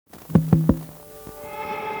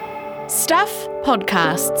Stuff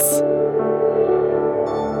Podcasts.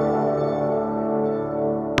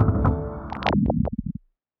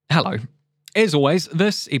 Hello. As always,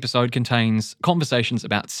 this episode contains conversations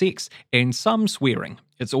about sex and some swearing.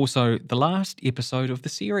 It's also the last episode of the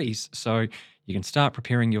series, so you can start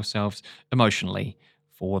preparing yourselves emotionally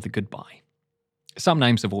for the goodbye. Some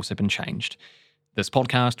names have also been changed. This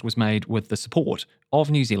podcast was made with the support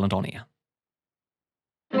of New Zealand On Air.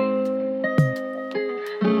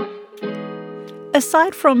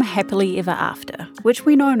 Aside from Happily Ever After, which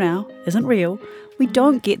we know now isn't real, we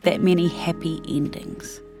don't get that many happy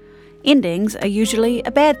endings. Endings are usually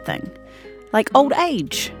a bad thing, like old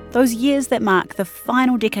age, those years that mark the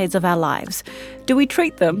final decades of our lives. Do we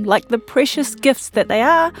treat them like the precious gifts that they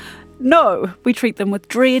are? No, we treat them with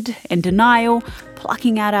dread and denial,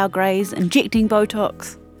 plucking out our greys, injecting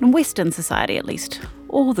Botox. In Western society at least,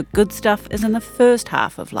 all the good stuff is in the first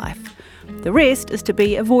half of life. The rest is to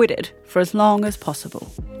be avoided for as long as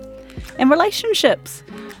possible. And relationships.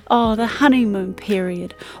 Oh, the honeymoon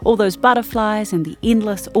period, all those butterflies and the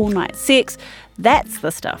endless all-night sex, that's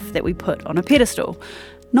the stuff that we put on a pedestal.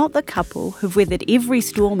 Not the couple who've weathered every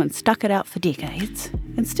storm and stuck it out for decades,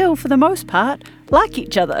 and still, for the most part, like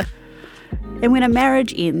each other. And when a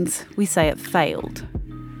marriage ends, we say it failed.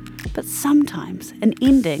 But sometimes an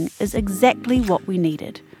ending is exactly what we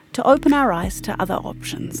needed to open our eyes to other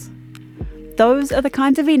options. Those are the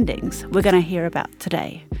kinds of endings we're going to hear about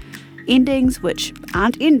today. Endings which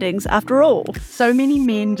aren't endings after all. So many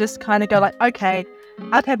men just kind of go like, okay,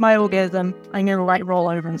 I've had my orgasm, I'm going to roll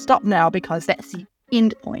over and stop now because that's the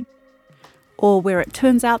end point. Or where it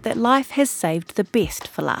turns out that life has saved the best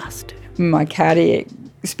for last. My cardiac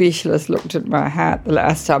specialist looked at my heart the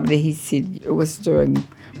last time and he said it was doing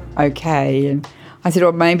okay. And I said,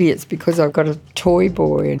 well, maybe it's because I've got a toy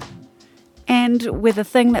boy. And where the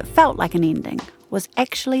thing that felt like an ending was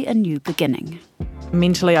actually a new beginning.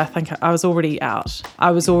 Mentally, I think I was already out.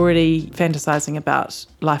 I was already fantasising about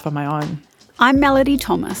life on my own. I'm Melody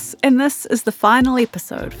Thomas, and this is the final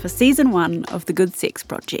episode for Season 1 of The Good Sex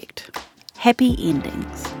Project. Happy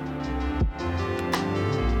endings.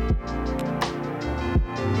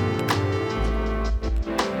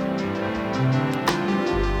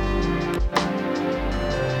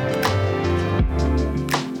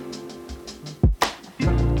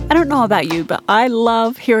 I don't know about you, but I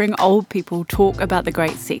love hearing old people talk about the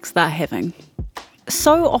great sex they're having.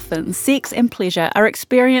 So often, sex and pleasure are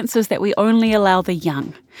experiences that we only allow the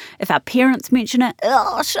young. If our parents mention it,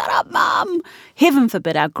 oh, shut up, Mum. Heaven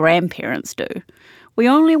forbid our grandparents do. We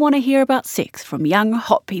only want to hear about sex from young,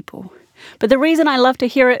 hot people. But the reason I love to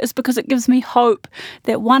hear it is because it gives me hope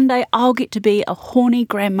that one day I'll get to be a horny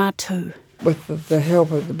grandma too. With the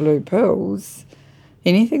help of the blue pills,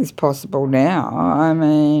 anything's possible now. I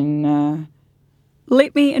mean...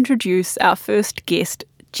 Let me introduce our first guest,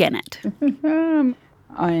 Janet.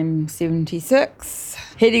 I'm 76,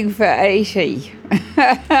 heading for 80.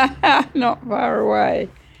 Not far away.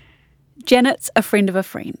 Janet's a friend of a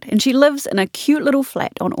friend, and she lives in a cute little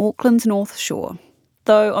flat on Auckland's North Shore.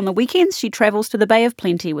 Though on the weekends she travels to the Bay of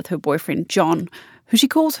Plenty with her boyfriend John, who she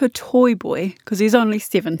calls her toy boy because he's only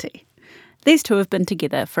 70. These two have been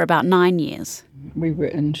together for about 9 years. We were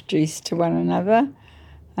introduced to one another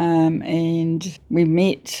and we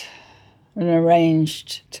met and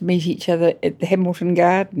arranged to meet each other at the Hamilton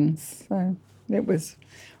Gardens. So that was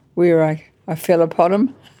where I fell upon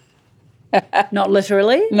him. Not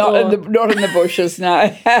literally? Not in the bushes,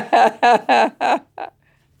 no.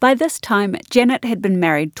 By this time, Janet had been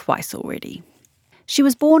married twice already. She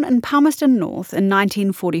was born in Palmerston North in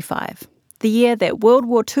 1945, the year that World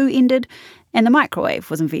War II ended and the microwave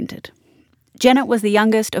was invented. Janet was the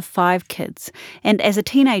youngest of 5 kids, and as a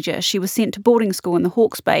teenager she was sent to boarding school in the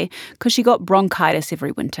Hawke's Bay because she got bronchitis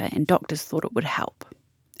every winter and doctors thought it would help.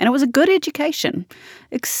 And it was a good education,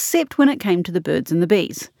 except when it came to the birds and the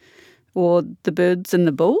bees. Or the birds and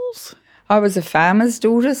the bulls? I was a farmer's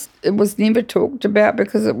daughter. It was never talked about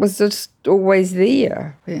because it was just always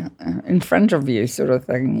there, in front of you sort of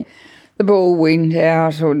thing. The bull went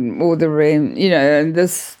out or the ram,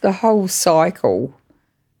 the whole cycle.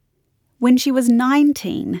 When she was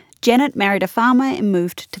 19, Janet married a farmer and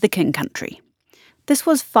moved to the King Country. This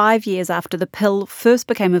was 5 years after the pill first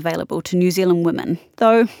became available to New Zealand women,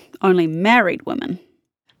 though only married women.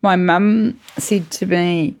 My mum said to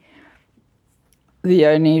me the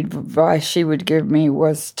only advice she would give me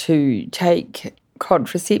was to take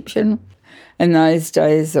contraception. In those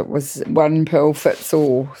days it was one pill fits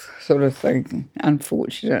all sort of thing,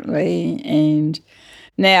 unfortunately, and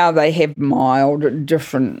now they have mild,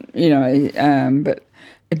 different, but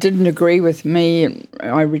It didn't agree with me, and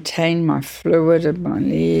I retained my fluid in my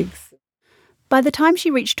legs. By the time she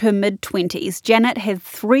reached her mid-20s, Janet had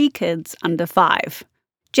 3 kids under 5.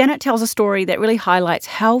 Janet tells a story that really highlights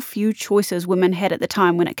how few choices women had at the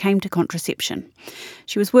time when it came to contraception.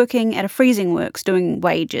 She was working at a freezing works doing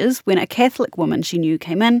wages when a Catholic woman she knew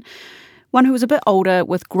came in, one who was a bit older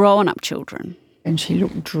with grown-up children. And she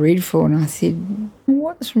looked dreadful, and I said,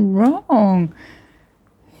 "What's wrong?"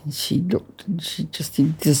 And she looked, and she just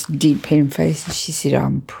did this deadpan face, and she said,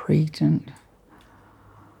 "I'm pregnant."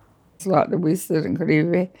 It's like the worst thing could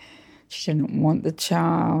ever. She didn't want the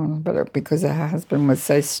child, but because her husband was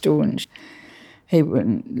so staunch, he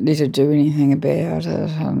wouldn't let her do anything about it.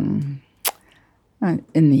 And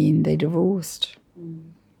in the end, they divorced.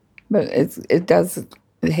 But it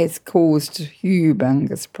has caused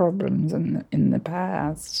humongous problems in the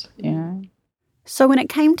past, you know. So when it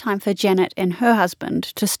came time for Janet and her husband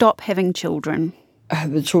to stop having children,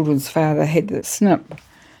 The children's father had the snip.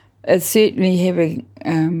 Certainly having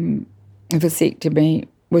a vasectomy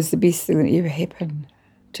was the best thing that ever happened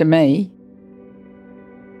to me.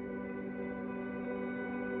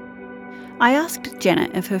 I asked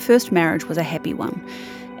Janet if her first marriage was a happy one,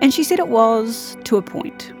 and she said it was, to a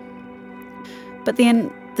point. But then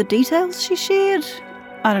the details she shared,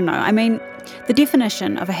 I don't know. I mean, the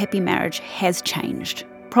definition of a happy marriage has changed.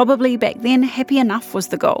 Probably back then, happy enough was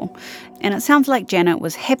the goal, and it sounds like Janet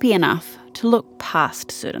was happy enough to look past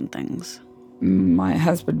certain things. My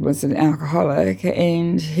husband was an alcoholic,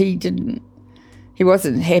 and he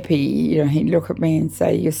wasn't happy. You know, he'd look at me and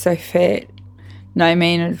say, "You're so fat, no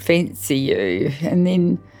man would fancy you." And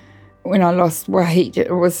then when I lost weight,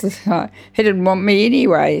 it was like, he didn't want me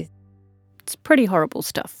anyway. It's pretty horrible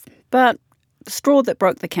stuff. But the straw that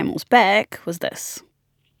broke the camel's back was this.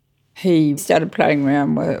 He started playing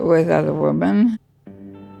around with other women.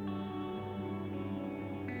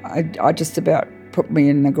 I just about put me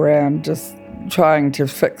in the ground, just trying to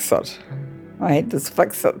fix it. I had this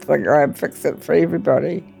fix-it thing. I'd fix it for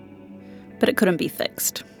everybody. But it couldn't be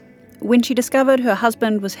fixed. When she discovered her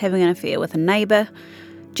husband was having an affair with a neighbour,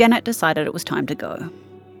 Janet decided it was time to go.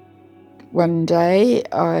 One day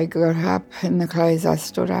I got up in the clothes I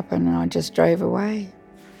stood up in, and I just drove away.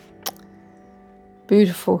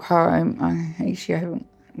 Beautiful home. I actually haven't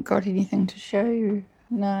got anything to show you.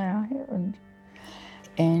 No, I haven't.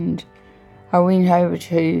 And I went over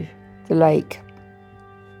to the lake,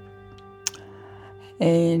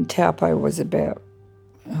 and Taupo was about,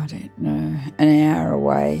 I don't know, an hour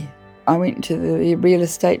away. I went to the real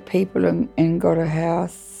estate people and got a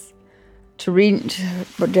house to rent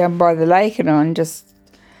down by the lake, and I just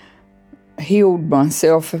healed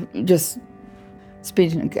myself, just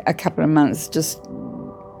spent a couple of months just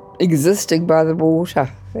existing by the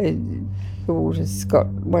water. The water's got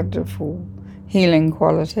wonderful healing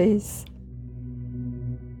qualities.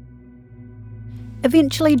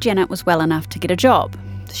 Eventually, Janet was well enough to get a job.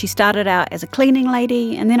 She started out as a cleaning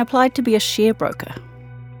lady and then applied to be a share broker.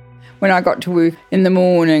 When I got to work in the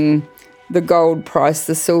morning, the gold price,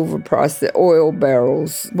 the silver price, the oil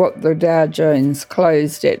barrels, what the Dow Jones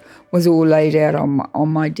closed at was all laid out on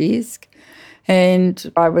my desk.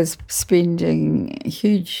 And I was spending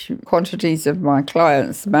huge quantities of my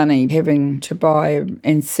clients' money having to buy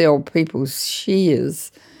and sell people's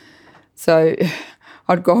shares. So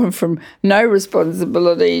I'd gone from no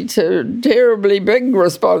responsibility to terribly big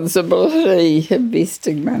responsibility,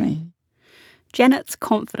 investing money. Janet's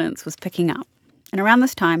confidence was picking up. And around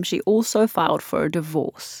this time, she also filed for a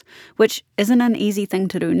divorce, which isn't an easy thing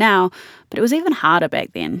to do now, but it was even harder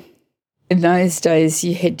back then. In those days,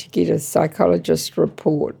 you had to get a psychologist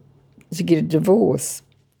report to get a divorce.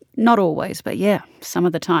 Not always, but yeah, some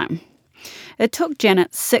of the time. It took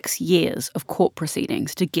Janet 6 years of court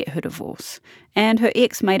proceedings to get her divorce, and her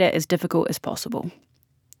ex made it as difficult as possible.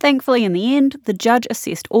 Thankfully, in the end, the judge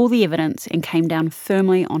assessed all the evidence and came down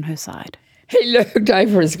firmly on her side. He looked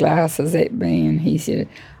over his glasses at me and he said,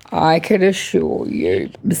 "I can assure you,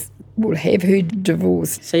 we'll have her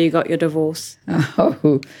divorced." So you got your divorce?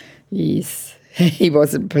 Oh, yes. He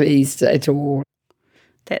wasn't pleased at all.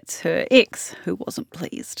 That's her ex who wasn't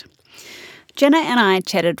pleased. Janet and I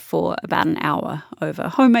chatted for about an hour over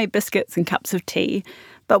homemade biscuits and cups of tea,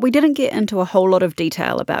 but we didn't get into a whole lot of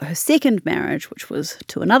detail about her second marriage, which was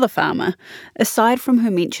to another farmer, aside from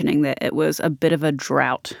her mentioning that it was a bit of a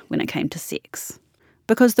drought when it came to sex.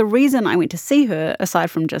 Because the reason I went to see her,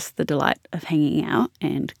 aside from just the delight of hanging out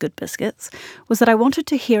and good biscuits, was that I wanted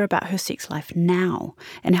to hear about her sex life now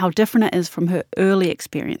and how different it is from her early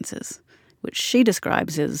experiences, which she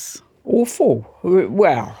describes as awful.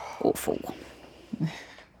 Well, awful.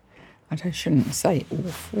 I shouldn't say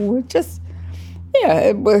awful. Yeah,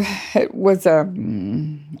 it was a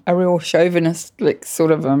real chauvinistic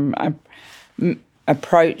sort of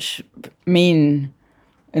approach. Men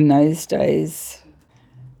in those days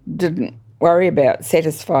didn't worry about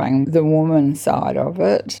satisfying the woman side of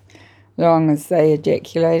it. As long as they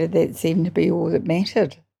ejaculated, that seemed to be all that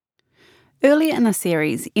mattered. Earlier in the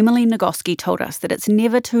series, Emily Nagoski told us that it's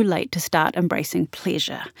never too late to start embracing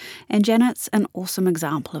pleasure, and Janet's an awesome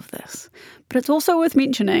example of this. But it's also worth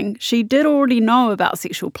mentioning she did already know about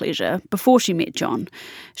sexual pleasure before she met John.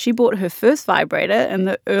 She bought her first vibrator in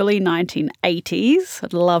the early 1980s.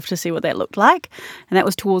 I'd love to see what that looked like, and that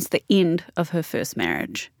was towards the end of her first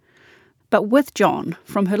marriage. But with John,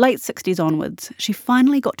 from her late 60s onwards, she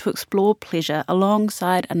finally got to explore pleasure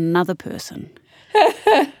alongside another person.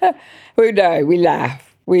 We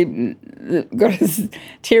laugh. We've got a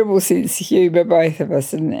terrible sense of humour, both of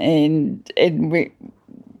us, and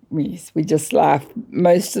we just laugh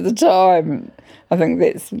most of the time. I think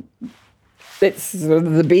that's sort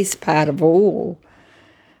of the best part of all,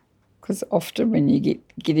 because often when you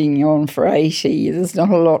getting on for 80, there's not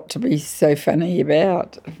a lot to be so funny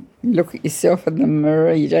about. You look at yourself in the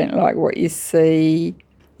mirror, you don't like what you see.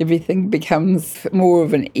 Everything becomes more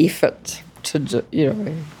of an effort to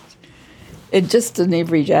do, it's just an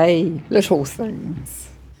everyday little things.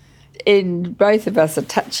 And both of us are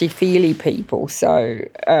touchy-feely people, so,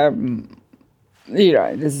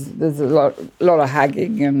 there's a lot of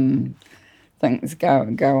hugging and things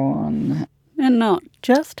go on. And not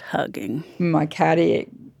just hugging. My cardiac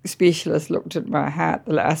specialist looked at my heart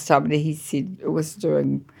the last time and he said it was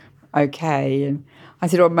doing okay. And I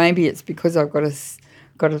said, maybe it's because I've got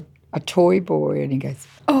a toy boy. And he goes,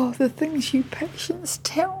 the things you patients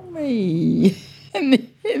tell me. And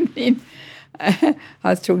then I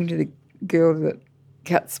was talking to the girl that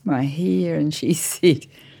cuts my hair, and she said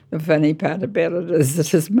the funny part about it is that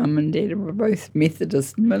his mum and dad were both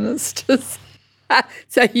Methodist ministers.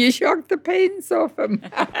 So you shocked the pants off him.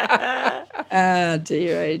 Oh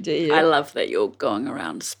dear. I love that you're going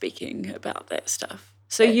around speaking about that stuff.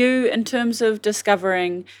 So you, in terms of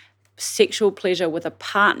discovering sexual pleasure with a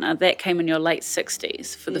partner, that came in your late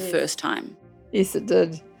 60s for the first time. Yes, it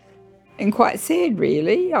did. And quite sad,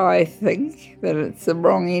 really. I think that it's the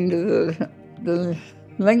wrong end of the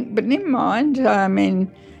link, but never mind. I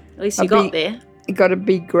mean, at least you got there. You got to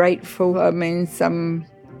be grateful. I mean, some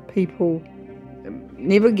people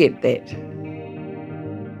never get that.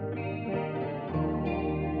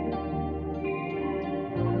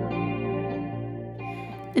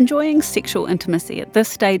 Enjoying sexual intimacy at this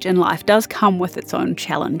stage in life does come with its own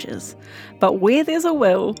challenges. But where there's a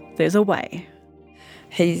will, there's a way.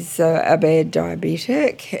 He's a bad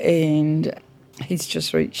diabetic, and he's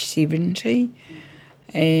just reached 70,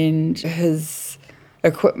 and his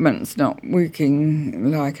equipment's not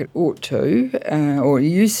working like it ought to, or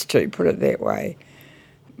used to, put it that way.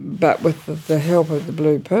 But with the help of the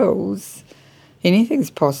blue pills, anything's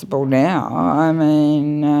possible now. I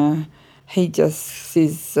mean, he just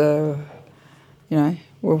says,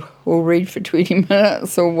 we'll read for 20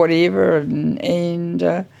 minutes or whatever,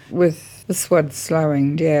 and with this one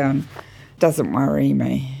slowing down, doesn't worry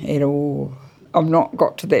me at all. I've not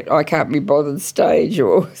got to that I can't be bothered stage,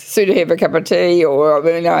 or soon to have a cup of tea, or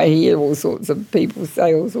I hear all sorts of people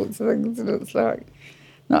say all sorts of things, and it's like,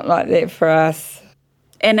 not like that for us.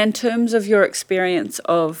 And in terms of your experience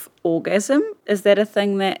of orgasm, is that a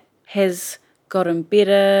thing that has gotten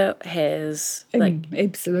better,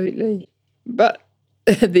 Absolutely. But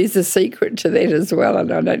there's a secret to that as well,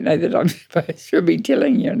 and I don't know that I'm supposed to be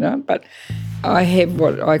telling you now, but I have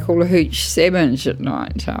what I call a hooch sandwich at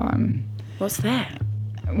night time. What's that?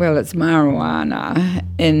 Well, it's marijuana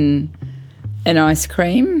in an ice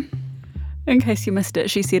cream. In case you missed it,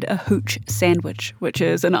 she said a hooch sandwich, which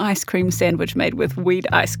is an ice cream sandwich made with weed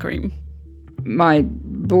ice cream. My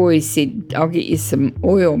boy said, I'll get you some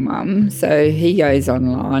oil, Mum. So he goes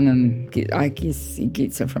online and I guess he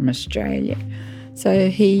gets it from Australia. So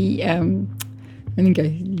he, and he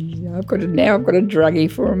goes, I've got a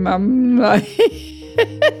druggie for him, Mum.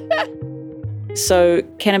 So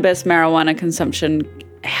cannabis, marijuana consumption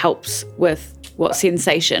helps with what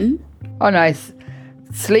sensation? Oh no,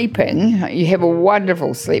 sleeping, you have a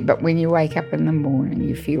wonderful sleep, but when you wake up in the morning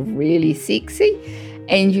you feel really sexy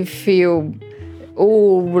and you feel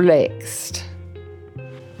all relaxed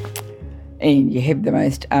and you have the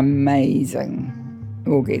most amazing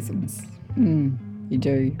orgasms. You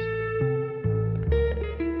do.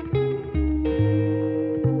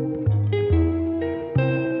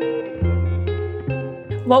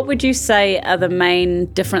 What would you say are the main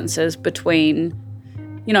differences between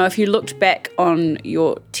You know, if you looked back on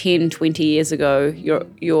your 10, 20 years ago,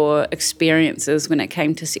 your experiences when it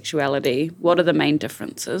came to sexuality, what are the main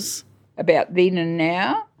differences? About then and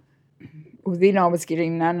now? Well, then I was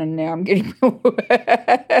getting none and now I'm getting more.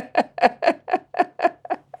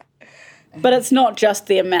 But it's not just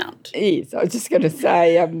the amount. Yes, I was just going to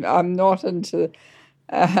say I'm not into,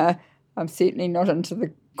 I'm certainly not into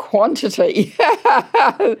the quantity.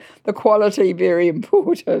 The quality, very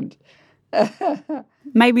important.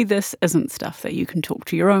 Maybe this isn't stuff that you can talk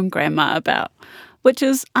to your own grandma about, which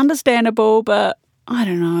is understandable, but I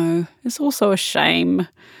don't know, it's also a shame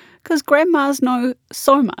because grandmas know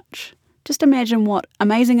so much. Just imagine what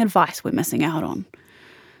amazing advice we're missing out on.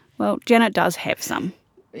 Well, Janet does have some.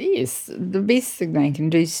 Yes, the best thing they can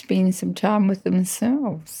do is spend some time with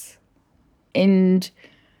themselves and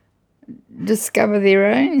discover their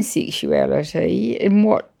own sexuality and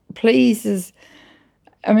what pleases.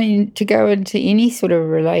 I mean, to go into any sort of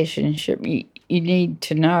relationship, you need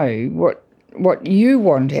to know what you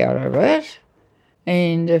want out of it,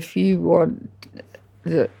 and if you want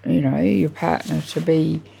your partner to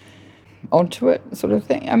be onto it, sort of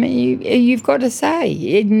thing. I mean, you've got to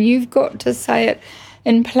say, and you've got to say it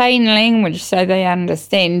in plain language so they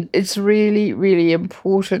understand. It's really, really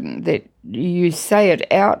important that you say it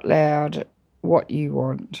out loud what you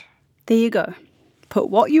want. There you go. Put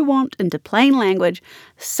what you want into plain language,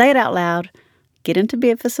 say it out loud, get into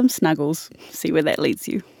bed for some snuggles, see where that leads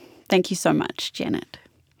you. Thank you so much, Janet.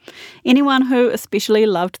 Anyone who especially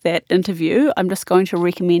loved that interview, I'm just going to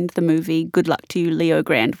recommend the movie Good Luck to You, Leo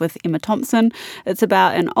Grand with Emma Thompson. It's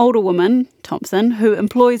about an older woman, Thompson, who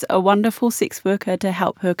employs a wonderful sex worker to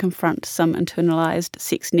help her confront some internalised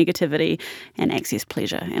sex negativity and access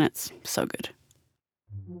pleasure, and it's so good.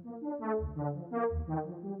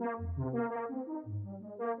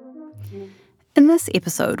 In this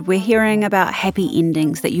episode, we're hearing about happy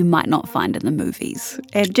endings that you might not find in the movies,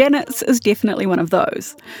 and Janet's is definitely one of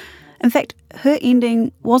those. In fact, her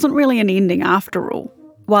ending wasn't really an ending after all.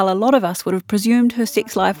 While a lot of us would have presumed her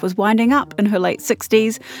sex life was winding up in her late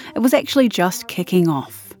 60s, it was actually just kicking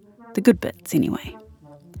off. The good bits, anyway.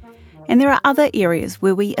 And there are other areas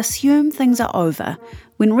where we assume things are over,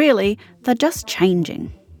 when really they're just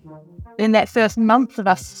changing. In that first month of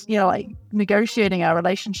us, negotiating our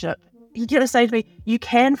relationship, you got to say to me, you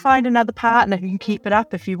can find another partner who can keep it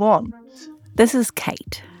up if you want. This is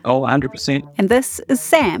Kate. Oh, 100%. And this is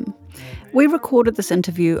Sam. We recorded this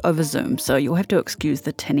interview over Zoom, so you'll have to excuse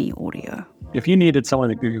the tinny audio. If you needed someone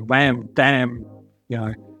to go, wham, damn,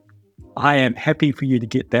 I am happy for you to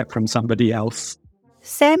get that from somebody else.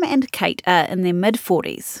 Sam and Kate are in their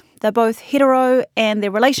mid-40s. They're both hetero, and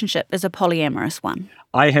their relationship is a polyamorous one.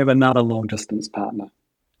 I have another long-distance partner.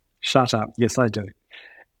 Shut up. Yes, I do.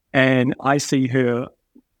 And I see her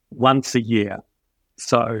once a year.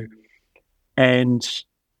 And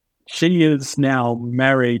she is now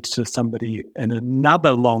married to somebody in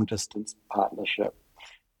another long-distance partnership.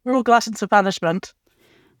 We're all gluttons for punishment.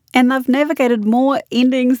 And they've navigated more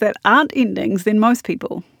endings that aren't endings than most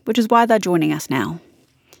people, which is why they're joining us now.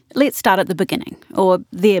 Let's start at the beginning, or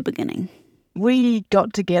their beginning. We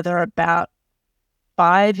got together about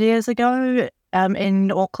 5 years ago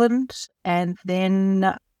in Auckland, and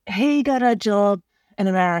then he got a job in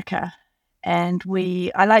America. And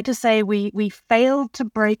I like to say we failed to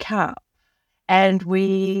break up, and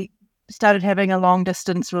we started having a long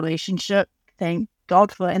distance relationship. Thank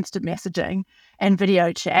God for instant messaging and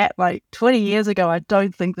video chat. Like 20 years ago, I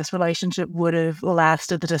don't think this relationship would have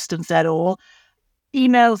lasted the distance at all.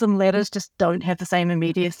 Emails and letters just don't have the same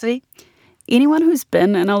immediacy. Anyone who's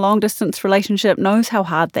been in a long-distance relationship knows how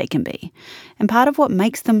hard they can be. And part of what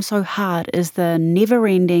makes them so hard is the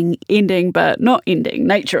never-ending, ending but not ending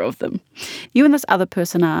nature of them. You and this other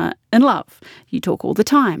person are in love. You talk all the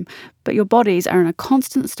time, but your bodies are in a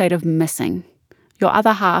constant state of missing. Your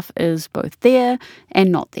other half is both there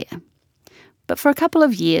and not there. But for a couple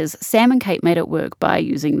of years, Sam and Kate made it work by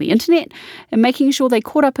using the internet and making sure they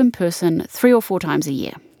caught up in person 3 or 4 times a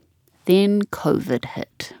year. Then COVID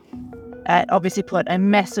hit. It obviously put a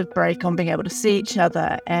massive brake on being able to see each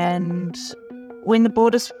other. And when the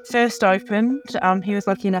borders first opened, he was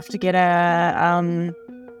lucky enough to get a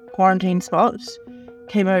quarantine spot,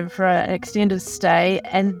 came over for an extended stay,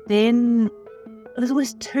 and then it was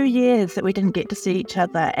almost 2 years that we didn't get to see each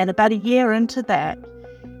other. And about a year into that,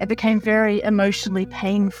 it became very emotionally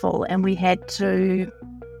painful, and we had to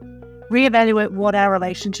reevaluate what our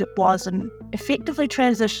relationship was and effectively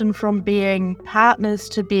transition from being partners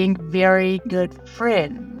to being very good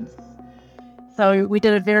friends. So we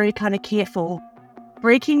did a very kind of careful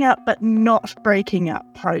breaking up but not breaking up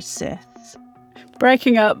process.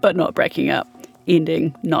 Breaking up but not breaking up.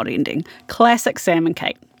 ending, not ending. Classic Sam and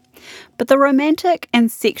Kate. But the romantic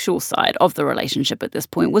and sexual side of the relationship at this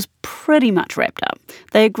point was pretty much wrapped up.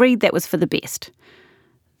 They agreed that was for the best.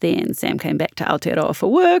 Then Sam came back to Aotearoa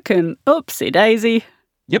for work and oopsie daisy.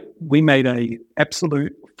 Yep, we made a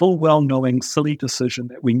absolute full well-knowing silly decision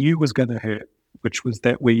that we knew was going to hurt, which was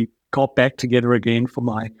that we got back together again for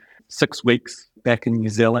my 6 weeks back in New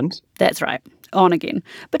Zealand. That's right, on again.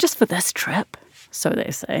 But just for this trip, so they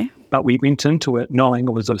say. But we went into it knowing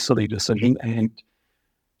it was a silly decision, and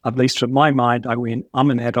at least in my mind, I went, I'm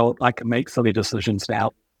an adult, I can make silly decisions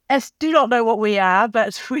now. As do not know what we are,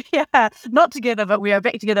 but we are not together, but we are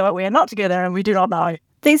back together, but we are not together, and we do not know.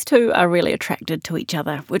 These two are really attracted to each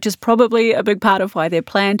other, which is probably a big part of why their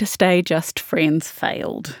plan to stay just friends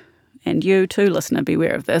failed. And you too, listener,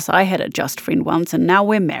 beware of this. I had a just friend once, and now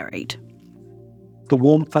we're married. The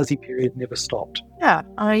warm, fuzzy period never stopped. Yeah,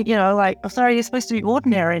 I'm sorry, you're supposed to be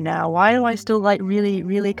ordinary now. Why am I still, really,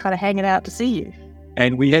 really kind of hanging out to see you?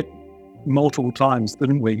 And we had multiple times,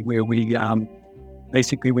 didn't we, where we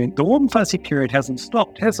basically went, the warm, fuzzy period hasn't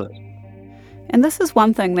stopped, has it? And this is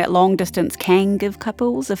one thing that long distance can give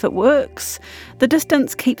couples if it works. The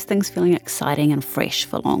distance keeps things feeling exciting and fresh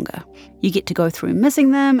for longer. You get to go through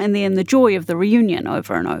missing them and then the joy of the reunion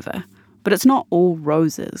over and over. But it's not all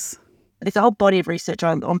roses. There's a whole body of research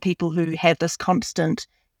on people who have this constant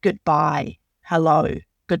goodbye, hello,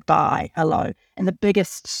 goodbye, hello. And the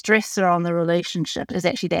biggest stressor on the relationship is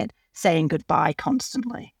actually that saying goodbye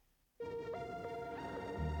constantly.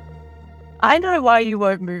 I know why you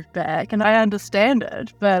won't move back, and I understand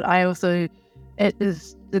it, but I also,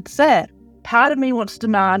 it's sad. Part of me wants to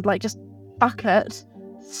demand, just fuck it,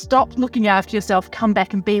 stop looking after yourself, come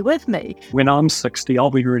back and be with me. When I'm 60, I'll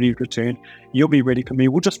be ready to return. You'll be ready for me.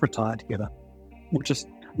 We'll just retire together. We'll just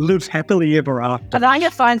live happily ever after. And I'm going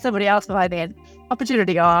to find somebody else by then.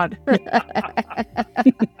 Opportunity on.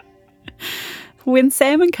 When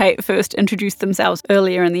Sam and Kate first introduced themselves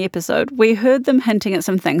earlier in the episode, we heard them hinting at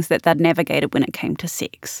some things that they'd navigated when it came to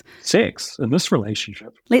sex. Sex in this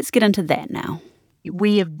relationship. Let's get into that now.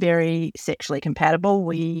 We are very sexually compatible.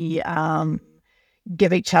 We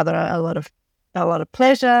give each other a lot of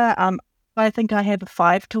pleasure. I think I have a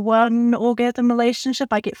 5-to-1 orgasm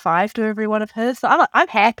relationship. I get 5 to every one of his. So I'm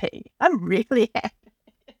happy. I'm really happy.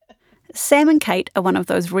 Sam and Kate are one of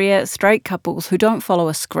those rare straight couples who don't follow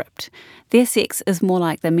a script. Their sex is more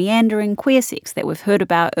like the meandering queer sex that we've heard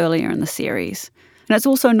about earlier in the series. And it's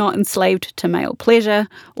also not enslaved to male pleasure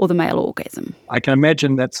or the male orgasm. I can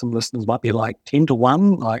imagine that some listeners might be like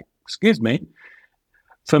 10-to-1, excuse me.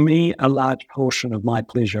 For me, a large portion of my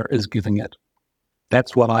pleasure is giving it.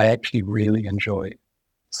 That's what I actually really enjoy.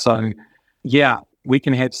 So, yeah, we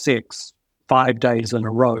can have sex 5 days in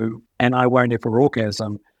a row and I won't have an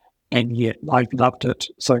orgasm. And yet, I've loved it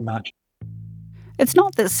so much. It's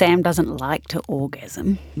not that Sam doesn't like to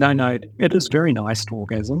orgasm. No, it is very nice to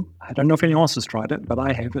orgasm. I don't know if anyone else has tried it, but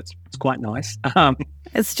I have. It's quite nice.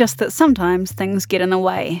 It's just that sometimes things get in the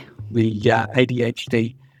way. The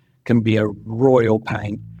ADHD can be a royal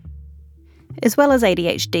pain. As well as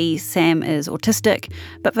ADHD, Sam is autistic,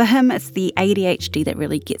 but for him, it's the ADHD that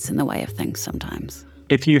really gets in the way of things sometimes.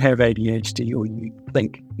 If you have ADHD or you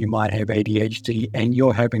think you might have ADHD and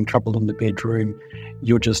you're having trouble in the bedroom,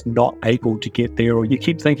 you're just not able to get there, or you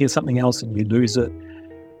keep thinking of something else and you lose it,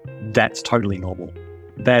 that's totally normal.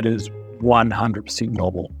 That is 100%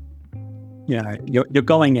 normal. You know, you're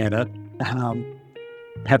going at it,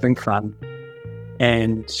 having fun,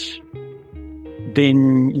 and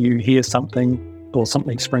then you hear something or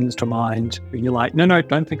something springs to mind and you're like, no,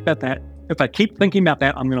 don't think about that. If I keep thinking about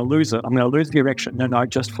that, I'm going to lose it. I'm going to lose the erection. No,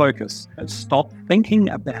 just focus. Stop thinking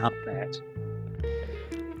about that.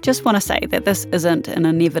 Just want to say that this isn't an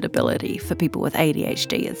inevitability for people with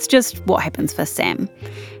ADHD. It's just what happens for Sam.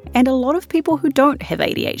 And a lot of people who don't have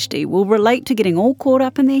ADHD will relate to getting all caught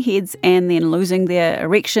up in their heads and then losing their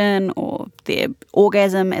erection or their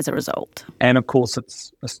orgasm as a result. And of course,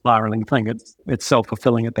 it's a spiraling thing. It's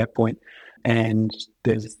self-fulfilling at that point. And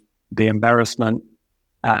there's the embarrassment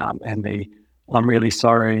and the I'm really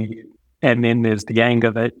sorry. And then there's the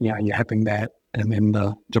anger that, you're having that. And then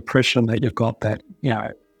the depression that you've got that,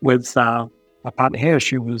 with my partner here,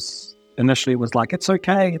 she was initially like, it's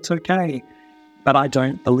okay. But I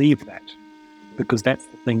don't believe that, because that's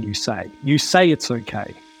the thing you say. You say it's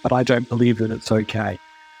okay, but I don't believe that it's okay.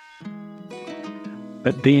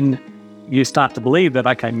 But then you start to believe that,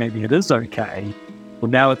 okay, maybe it is okay. Well,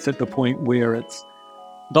 now it's at the point where it's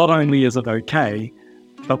not only is it okay,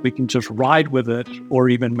 but we can just ride with it or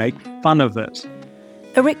even make fun of it.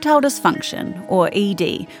 Erectile dysfunction, or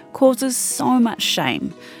ED, causes so much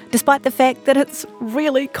shame, despite the fact that it's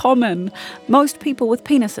really common. Most people with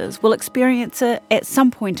penises will experience it at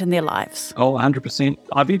some point in their lives. Oh, 100%.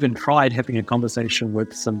 I've even tried having a conversation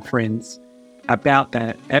with some friends about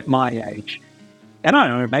that at my age. And I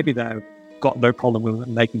don't know, maybe they've got no problem with it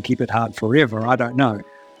and they can keep it hard forever. I don't know.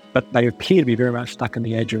 But they appear to be very much stuck in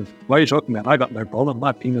the edge of, what are you talking about? I got no problem.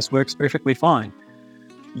 My penis works perfectly fine.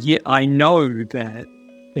 Yet I know that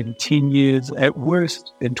in 10 years, at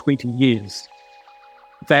worst in 20 years,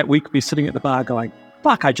 that we could be sitting at the bar going,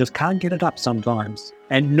 fuck, I just can't get it up sometimes.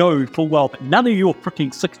 And know full well that none of your freaking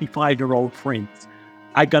 65-year-old friends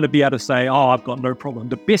are going to be able to say, oh, I've got no problem.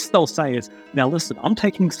 The best they'll say is, now listen, I'm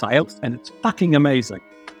taking sales and it's fucking amazing.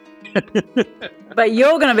 But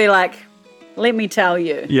you're going to be like, let me tell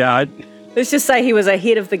you. Yeah. Let's just say he was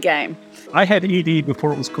ahead of the game. I had ED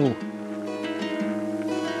before it was cool.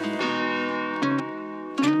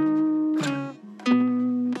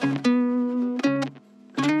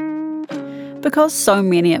 Because so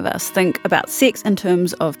many of us think about sex in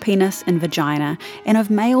terms of penis and vagina, and of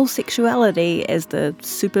male sexuality as the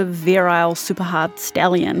super virile, super hard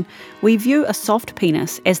stallion, we view a soft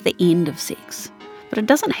penis as the end of sex. But it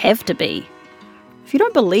doesn't have to be. If you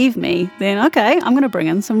don't believe me, then okay, I'm going to bring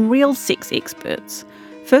in some real sex experts.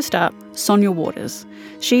 First up, Sonia Waters.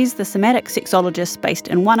 She's the somatic sexologist based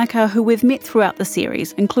in Wanaka who we've met throughout the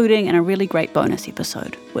series, including in a really great bonus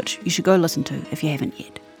episode, which you should go listen to if you haven't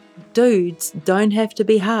yet. Dudes don't have to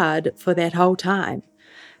be hard for that whole time.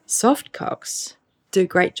 Soft cocks do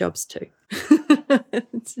great jobs too.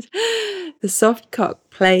 The soft cock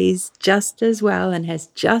plays just as well and has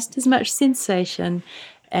just as much sensation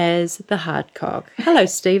as the hard cock. Hello,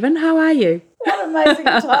 Stephen. How are you? What amazing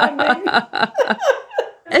timing.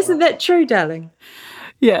 Isn't that true, darling?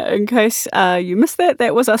 Yeah, in case you missed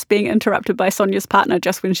that was us being interrupted by Sonia's partner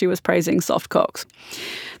just when she was praising soft cocks.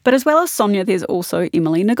 But as well as Sonia, there's also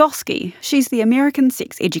Emily Nagoski. She's the American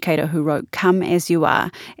sex educator who wrote Come As You Are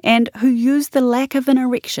and who used the lack of an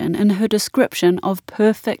erection in her description of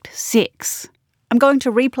perfect sex. I'm going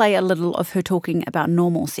to replay a little of her talking about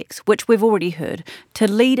normal sex, which we've already heard,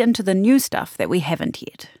 to lead into the new stuff that we haven't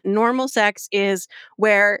yet. Normal sex is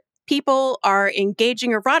where people are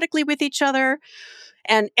engaging erotically with each other,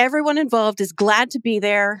 and everyone involved is glad to be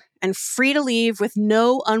there and free to leave with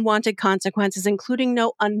no unwanted consequences, including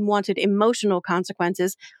no unwanted emotional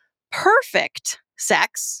consequences. Perfect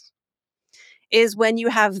sex is when you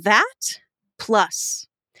have that plus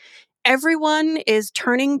everyone is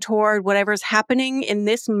turning toward whatever's happening in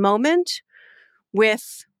this moment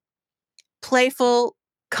with playful,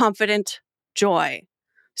 confident joy.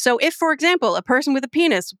 So if, for example, a person with a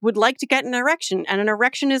penis would like to get an erection and an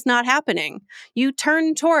erection is not happening, you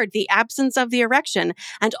turn toward the absence of the erection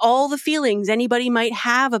and all the feelings anybody might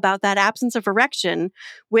have about that absence of erection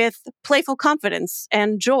with playful confidence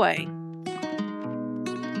and joy.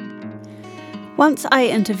 Once I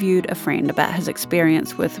interviewed a friend about his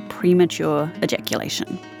experience with premature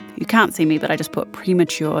ejaculation. You can't see me, but I just put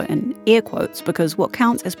premature in air quotes because what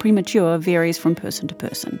counts as premature varies from person to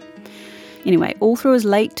person. Anyway, all through his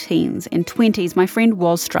late teens and 20s, my friend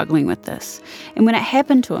was struggling with this. And when it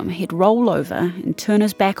happened to him, he'd roll over and turn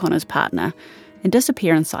his back on his partner and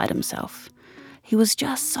disappear inside himself. He was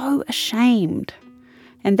just so ashamed.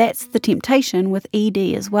 And that's the temptation with ED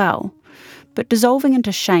as well. But dissolving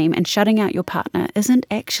into shame and shutting out your partner isn't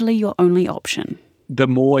actually your only option. The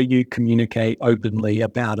more you communicate openly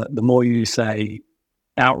about it, the more you say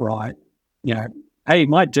outright, hey,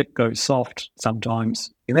 my dick goes soft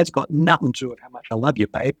sometimes, and that's got nothing to do with how much I love you,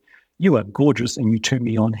 babe. You are gorgeous and you turn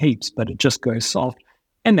me on heaps, but it just goes soft,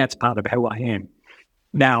 and that's part of who I am.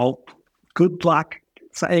 Now, good luck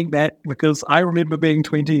saying that, because I remember being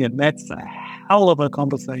 20, and that's a hell of a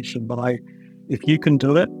conversation, but if you can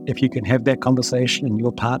do it, if you can have that conversation and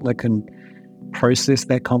your partner can process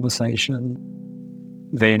that conversation,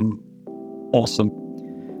 then awesome.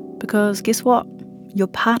 Because guess what? Your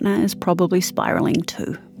partner is probably spiraling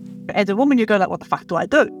too. As a woman, you go like, what the fuck do I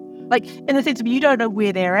do? Like, in the sense of you don't know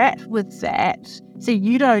where they're at with that. So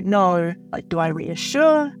you don't know, like, do I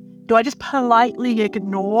reassure? Do I just politely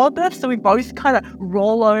ignore this so we both kind of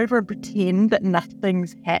roll over and pretend that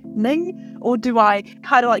nothing's happening? Or do I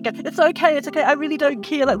kind of like go, it's okay, I really don't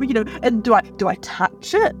care, like, and do I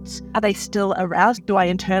touch it? Are they still aroused? Do I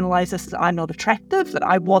internalize this that I'm not attractive, that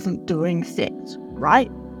I wasn't doing sex right?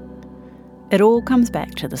 It all comes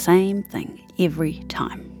back to the same thing every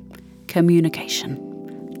time.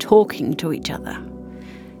 Communication. Talking to each other.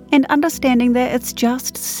 And understanding that it's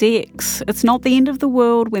just sex. It's not the end of the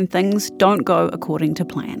world when things don't go according to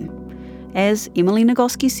plan. As Emily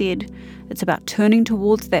Nagoski said, it's about turning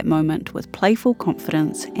towards that moment with playful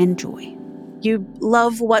confidence and joy. You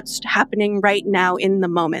love what's happening right now in the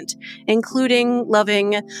moment, including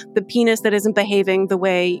loving the penis that isn't behaving the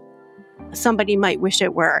way somebody might wish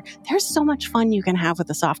it were. There's so much fun you can have with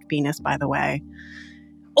a soft penis, by the way.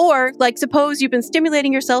 Or, like, suppose you've been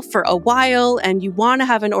stimulating yourself for a while and you want to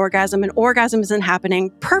have an orgasm isn't happening.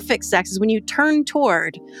 Perfect sex is when you turn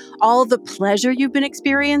toward all the pleasure you've been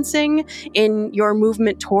experiencing in your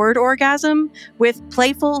movement toward orgasm with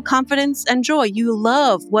playful confidence and joy. You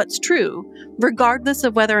love what's true, regardless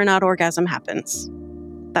of whether or not orgasm happens.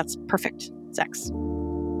 That's perfect sex.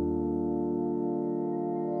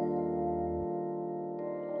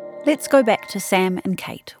 Let's go back to Sam and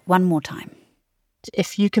Kate one more time.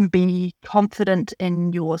 If you can be confident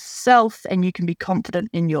in yourself and you can be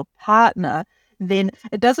confident in your partner, then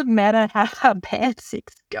it doesn't matter how bad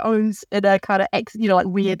sex goes in a kind of, like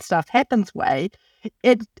weird stuff happens way.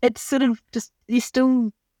 It's sort of just,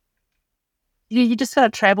 you just kind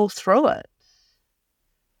of travel through it.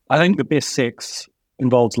 I think the best sex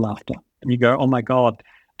involves laughter. And you go, oh my God,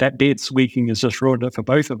 that bed squeaking has just ruined it for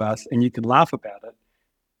both of us. And you can laugh about it.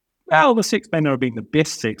 Well, the sex may not have been the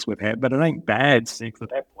best sex we've had, but it ain't bad sex at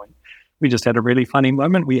that point. We just had a really funny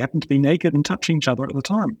moment. We happened to be naked and touching each other at the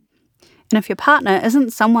time. And if your partner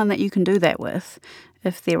isn't someone that you can do that with,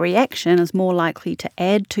 if their reaction is more likely to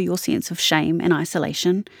add to your sense of shame and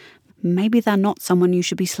isolation, maybe they're not someone you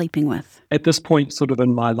should be sleeping with. At this point, sort of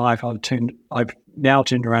in my life, I've now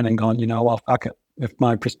turned around and gone, well, fuck it. If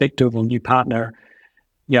my prospective or new partner,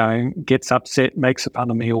 gets upset, makes fun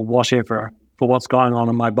of me or whatever, for what's going on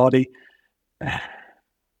in my body,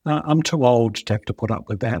 I'm too old to have to put up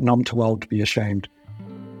with that, and I'm too old to be ashamed.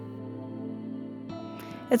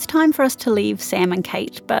 It's time for us to leave Sam and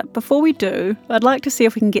Kate, but before we do, I'd like to see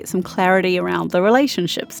if we can get some clarity around the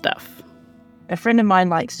relationship stuff. A friend of mine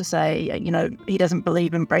likes to say, he doesn't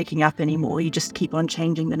believe in breaking up anymore. You just keep on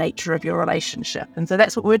changing the nature of your relationship. And so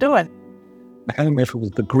that's what we're doing. I can't remember if it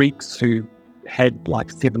was the Greeks who had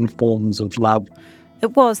 7 forms of love.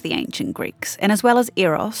 It was the ancient Greeks, and as well as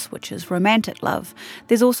eros, which is romantic love,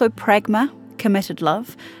 there's also pragma, committed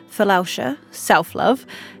love, philautia, self-love,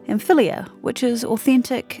 and philia, which is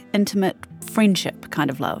authentic, intimate, friendship kind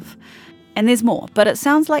of love. And there's more, but it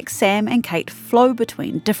sounds like Sam and Kate flow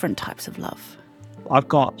between different types of love. I've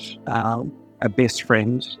got a best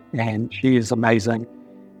friend, and she is amazing.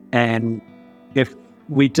 And if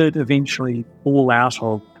we did eventually fall out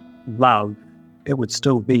of love, it would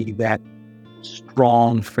still be that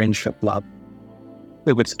strong friendship love.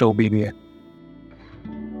 It would still be there.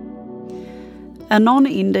 A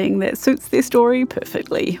non-ending that suits their story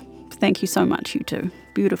perfectly. Thank you so much, you two.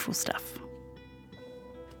 Beautiful stuff.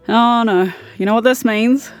 Oh no, you know what this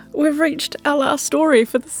means? We've reached our last story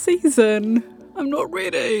for the season. I'm not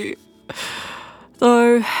ready.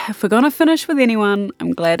 Though, if we're gonna finish with anyone,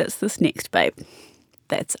 I'm glad it's this next babe.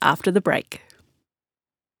 That's after the break.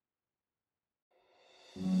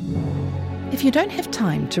 If you don't have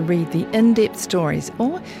time to read the in-depth stories,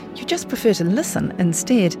 or you just prefer to listen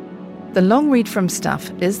instead, The Long Read from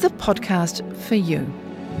Stuff is the podcast for you.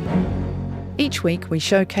 Each week we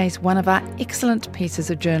showcase one of our excellent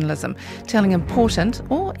pieces of journalism, telling important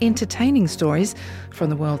or entertaining stories from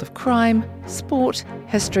the world of crime, sport,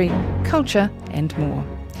 history, culture and more.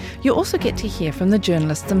 You also get to hear from the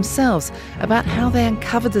journalists themselves about how they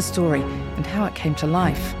uncovered the story and how it came to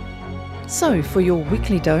life. So, for your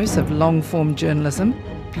weekly dose of long-form journalism,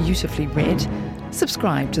 beautifully read,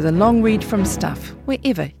 subscribe to The Long Read from Stuff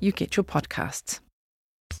wherever you get your podcasts.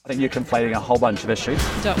 I think you're conflating a whole bunch of issues.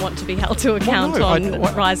 Don't want to be held to account on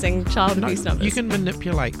rising child abuse numbers. You can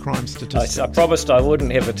manipulate crime statistics. I promised I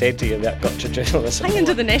wouldn't have attacked you about gotcha journalism. Hang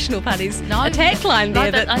into the National Party's attack line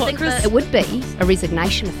there. I think that it would be a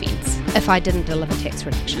resignation offence if I didn't deliver tax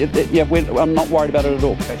reduction. I'm not worried about it at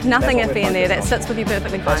all. Nothing iffy in there. That sits with you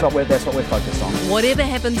perfectly fine. That's what we're focused on. Whatever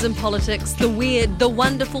happens in politics, the weird, the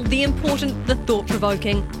wonderful, the important, the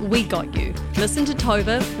thought-provoking, we got you. Listen to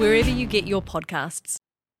Tova wherever you get your podcasts.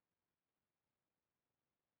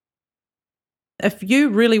 If you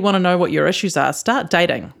really want to know what your issues are, start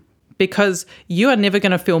dating, because you are never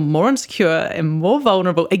going to feel more insecure and more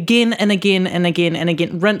vulnerable again and again and again and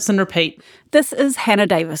again. Rinse and repeat. This is Hannah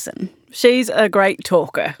Davison. She's a great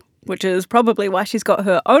talker, which is probably why she's got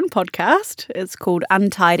her own podcast. It's called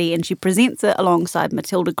Untidy, and she presents it alongside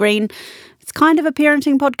Matilda Green. It's kind of a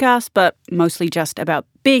parenting podcast, but mostly just about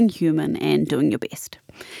being human and doing your best.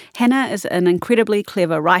 Hannah is an incredibly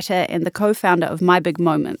clever writer and the co-founder of My Big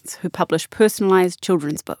Moments, who publish personalised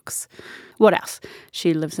children's books. What else?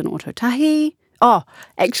 She lives in Ōtautahi, Oh,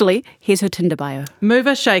 actually, here's her Tinder bio.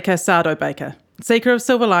 Mover, shaker, sourdough baker. Seeker of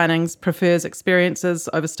silver linings, prefers experiences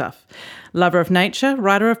over stuff. Lover of nature,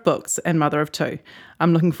 writer of books, and mother of 2.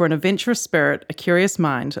 I'm looking for an adventurous spirit, a curious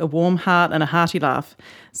mind, a warm heart and a hearty laugh.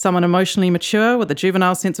 Someone emotionally mature with a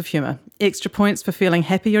juvenile sense of humour. Extra points for feeling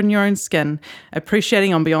happy in your own skin, appreciating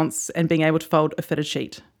ambiance, and being able to fold a fitted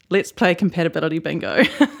sheet. Let's play compatibility bingo.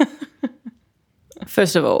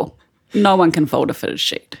 First of all, no one can fold a fitted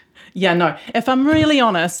sheet. Yeah, no. If I'm really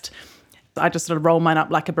honest, I just sort of roll mine up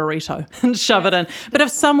like a burrito and shove it in. But if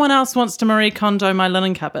someone else wants to Marie Kondo my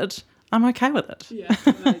linen cupboard, I'm okay with it. Yeah,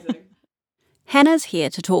 amazing. Hannah's here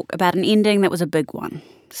to talk about an ending that was a big one,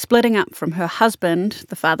 splitting up from her husband,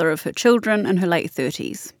 the father of her children, in her late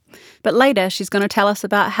 30s. But later she's going to tell us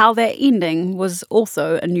about how that ending was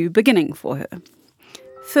also a new beginning for her.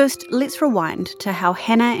 First, let's rewind to how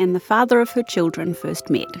Hannah and the father of her children first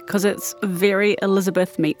met, because it's very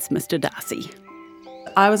Elizabeth meets Mr. Darcy.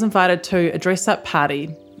 I was invited to a dress-up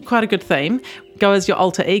party, quite a good theme, go as your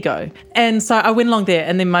alter ego. And so I went along there,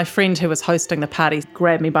 and then my friend who was hosting the party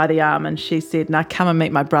grabbed me by the arm and she said, now come and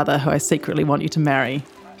meet my brother who I secretly want you to marry.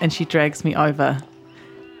 And she drags me over,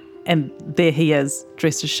 and there he is,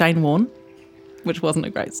 dressed as Shane Warne, which wasn't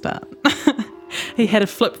a great start. He had a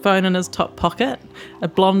flip phone in his top pocket, a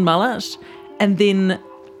blonde mullet, and then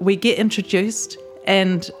we get introduced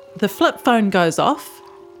and the flip phone goes off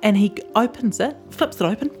and he opens it, flips it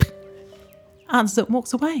open, answers it and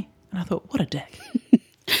walks away. And I thought, what a dick.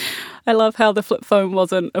 I love how the flip phone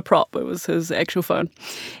wasn't a prop, it was his actual phone.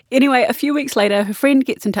 Anyway, a few weeks later, her friend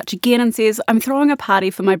gets in touch again and says, I'm throwing a party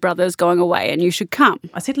for my brother's going away and you should come.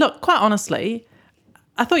 I said, look, quite honestly,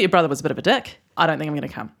 I thought your brother was a bit of a dick. I don't think I'm going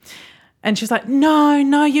to come. And she's like, no,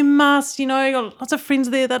 you must, you know, got lots of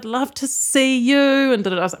friends there that'd love to see you. And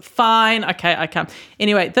I was like, fine, okay, I come.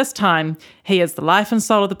 Anyway, this time, he is the life and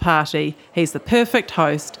soul of the party. He's the perfect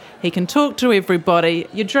host. He can talk to everybody.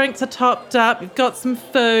 Your drinks are topped up. You've got some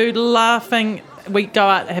food, laughing. We go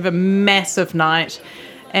out and have a massive night.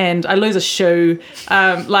 And I lose a shoe.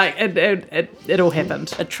 It all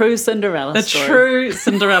happened. A true Cinderella story. A true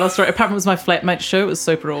Cinderella story. Apart from it was my flatmate's shoe, it was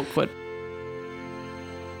super awkward.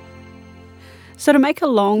 So to make a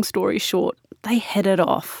long story short, they hit it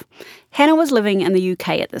off. Hannah was living in the UK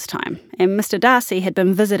at this time, and Mr. Darcy had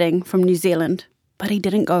been visiting from New Zealand, but he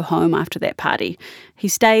didn't go home after that party. He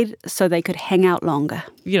stayed so they could hang out longer.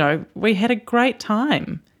 You know, we had a great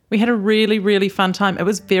time. We had a really, really fun time. It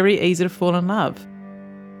was very easy to fall in love.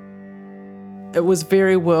 It was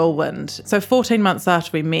very whirlwind. So 14 months after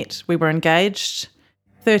we met, we were engaged.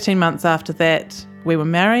 13 months after that, we were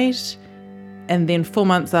married. And then 4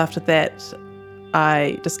 months after that,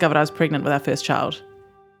 I discovered I was pregnant with our first child.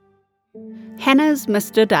 Hannah's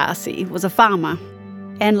Mr. Darcy was a farmer,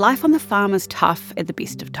 and life on the farm is tough at the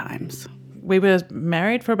best of times. We were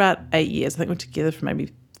married for about 8 years. I think we were together for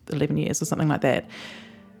maybe 11 years or something like that.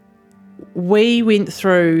 We went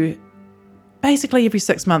through basically every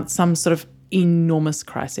 6 months some sort of enormous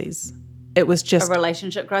crises. It was just a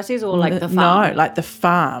relationship crisis, or like the farm? No, like the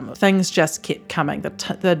farm. Things just kept coming.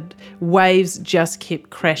 The waves just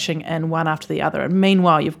kept crashing in one after the other. And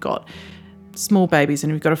meanwhile, you've got small babies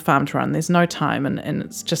and you've got a farm to run. There's no time, and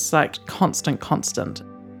it's just like constant.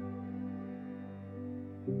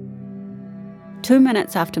 2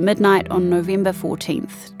 minutes after midnight on November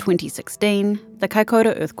 14th, 2016, the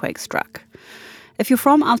Kaikoura earthquake struck. If you're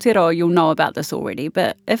from Aotearoa, you'll know about this already,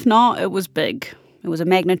 but if not, it was big. It was a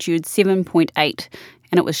magnitude 7.8,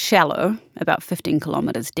 and it was shallow, about 15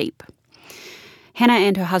 kilometres deep. Hannah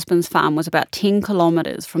and her husband's farm was about 10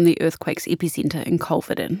 kilometres from the earthquake's epicentre in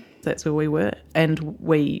Colverdin. That's where we were, and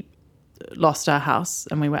we lost our house,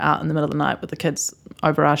 and we were out in the middle of the night with the kids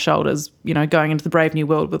over our shoulders, you know, going into the brave new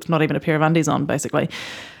world with not even a pair of undies on, basically.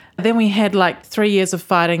 Then we had like 3 years of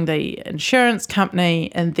fighting the insurance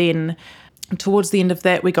company, and then towards the end of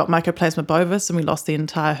that, we got Mycoplasma bovis, and we lost the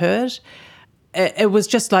entire herd. It was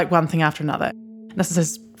just like one thing after another. This is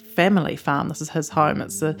his family farm. This is his home.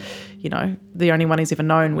 It's the only one he's ever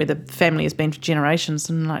known where the family has been for generations.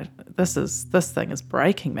 And like, this thing is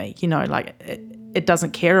breaking me. You know, like it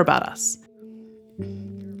doesn't care about us.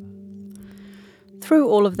 Through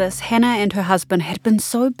all of this, Hannah and her husband had been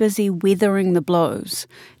so busy weathering the blows,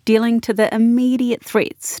 dealing to the immediate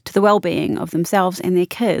threats to the well-being of themselves and their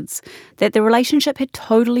kids, that the relationship had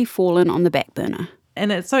totally fallen on the back burner.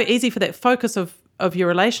 And it's so easy for that focus of your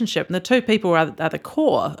relationship, and the two people are the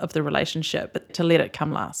core of the relationship, but to let it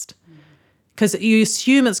come last. Because you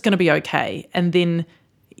assume it's going to be okay, and then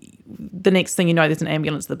the next thing you know, there's an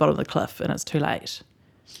ambulance at the bottom of the cliff, and it's too late.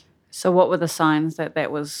 So what were the signs that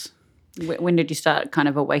was... When did you start kind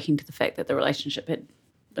of awaking to the fact that the relationship had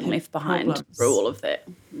been left behind problems. through all of that.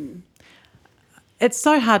 It's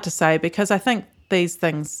so hard to say because I think these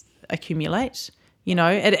things accumulate, you know,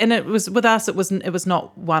 and it was with us, it was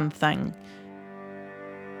not one thing.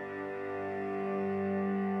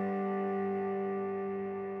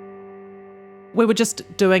 We were just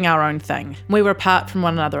doing our own thing. We were apart from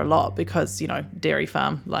one another a lot because, you know, dairy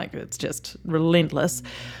farm, like it's just relentless.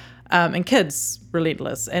 And kids,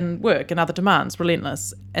 relentless. And work and other demands,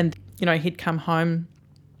 relentless. And, you know, he'd come home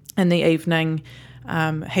in the evening.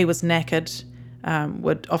 He was knackered,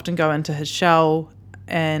 would often go into his shell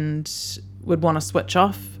and would want to switch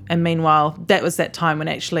off. And meanwhile, that was that time when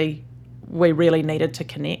actually we really needed to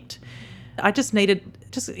connect. I just needed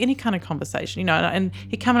just any kind of conversation, you know, and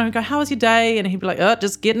he'd come in and go, how was your day? And he'd be like, oh,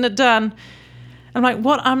 just getting it done. I'm like,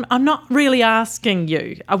 what? I'm not really asking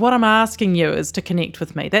you. What I'm asking you is to connect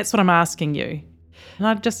with me. That's what I'm asking you. And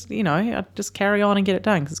I'd just carry on and get it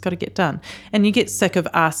done because it's got to get done. And you get sick of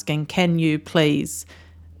asking, can you please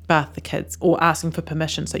bath the kids, or asking for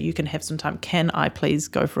permission so you can have some time. Can I please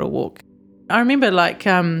go for a walk? I remember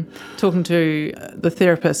talking to the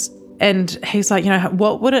therapist, and he's like, you know,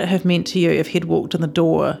 what would it have meant to you if he'd walked in the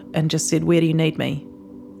door and just said, where do you need me?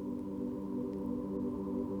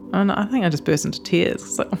 And I think I just burst into tears.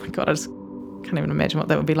 It's like, oh my God, I just can't even imagine what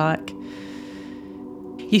that would be like.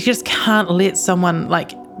 You just can't let someone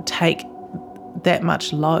take that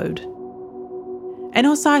much load. And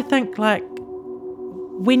also I think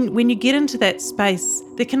when you get into that space,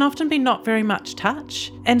 there can often be not very much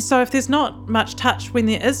touch. And so if there's not much touch, when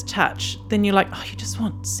there is touch, then you're like, oh, you just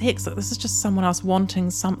want sex. Like, this is just someone else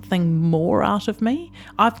wanting something more out of me.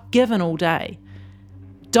 I've given all day.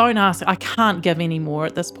 Don't ask. I can't give any more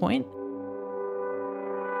at this point.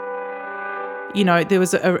 You know, there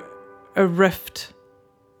was a rift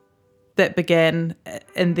that began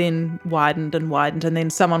and then widened and widened, and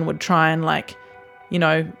then someone would try and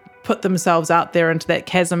put themselves out there into that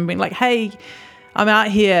chasm, being like, hey, I'm out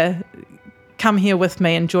here, come here with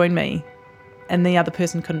me and join me. And the other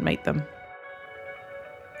person couldn't meet them.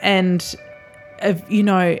 And,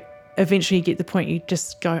 eventually you get to the point you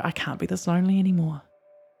just go, I can't be this lonely anymore.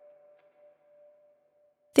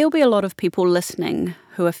 There'll be a lot of people listening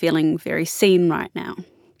who are feeling very seen right now.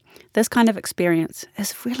 This kind of experience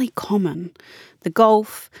is really common. The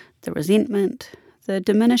gulf, the resentment, the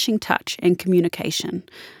diminishing touch and communication.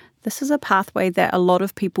 This is a pathway that a lot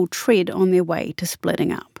of people tread on their way to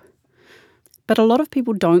splitting up. But a lot of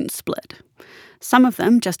people don't split. Some of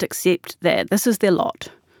them just accept that this is their lot,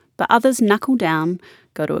 but others knuckle down,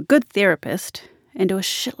 go to a good therapist, and do a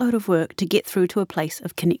shitload of work to get through to a place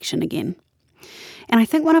of connection again. And I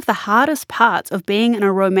think one of the hardest parts of being in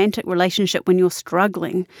a romantic relationship when you're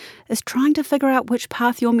struggling is trying to figure out which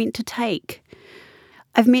path you're meant to take.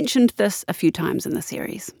 I've mentioned this a few times in the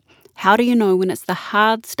series. How do you know when it's the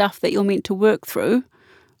hard stuff that you're meant to work through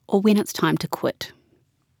or when it's time to quit?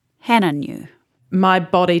 Hannah knew. My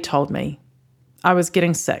body told me I was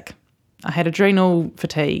getting sick. I had adrenal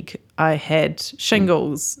fatigue. I had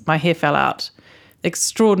shingles. My hair fell out.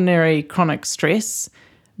 Extraordinary chronic stress.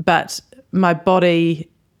 But my body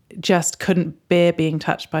just couldn't bear being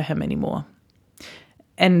touched by him anymore.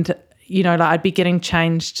 And, I'd be getting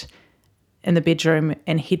changed in the bedroom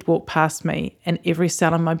and he'd walk past me and every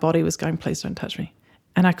cell in my body was going, please don't touch me.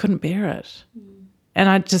 And I couldn't bear it.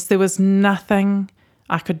 And there was nothing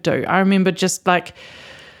I could do. I remember just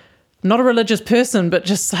not a religious person, but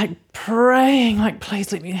just praying,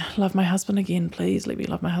 please let me love my husband again. Please let me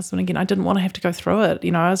love my husband again. I didn't want to have to go through it.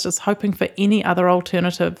 I was just hoping for any other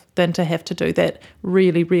alternative than to have to do that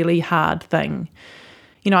really, really hard thing.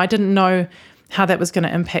 I didn't know how that was going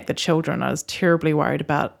to impact the children. I was terribly worried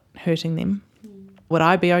about hurting them. Would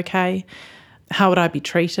I be okay? How would I be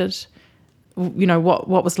treated?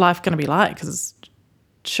 What was life going to be like? Because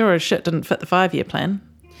sure as shit didn't fit the 5-year plan.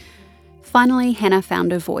 Finally, Hannah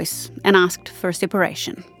found her voice and asked for a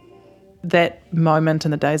separation. That moment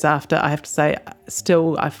and the days after, I have to say,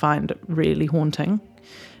 still I find really haunting,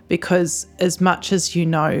 because as much as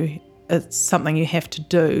it's something you have to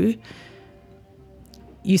do,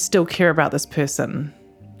 you still care about this person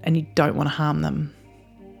and you don't want to harm them.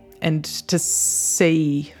 And to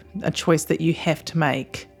see a choice that you have to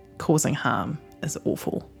make causing harm is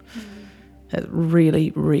awful. It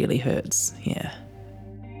really, really hurts, yeah.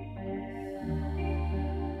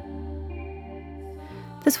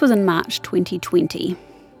 This was in March 2020.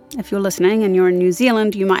 If you're listening and you're in New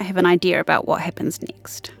Zealand, you might have an idea about what happens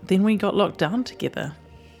next. Then we got locked down together.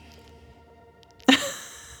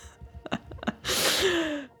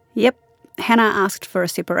 Yep. Hannah asked for a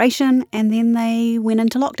separation and then they went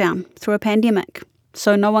into lockdown through a pandemic.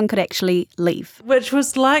 So no one could actually leave. Which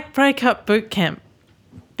was like breakup boot camp.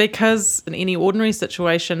 Because in any ordinary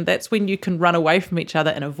situation, that's when you can run away from each other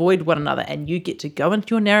and avoid one another, and you get to go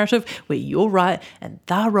into your narrative where you're right and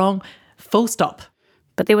they're wrong, full stop.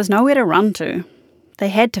 But there was nowhere to run to. They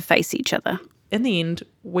had to face each other. In the end,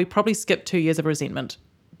 we probably skipped 2 years of resentment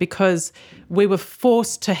because we were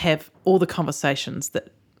forced to have all the conversations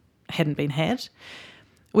that hadn't been had.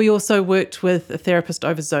 We also worked with a therapist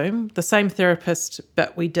over Zoom, the same therapist,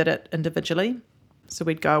 but we did it individually. So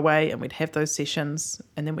we'd go away and we'd have those sessions,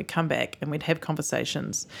 and then we'd come back and we'd have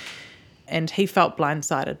conversations. And he felt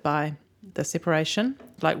blindsided by the separation.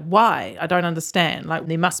 Like, why? I don't understand. Like,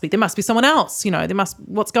 there must be someone else,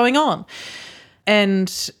 what's going on?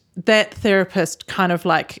 And that therapist kind of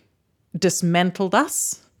like dismantled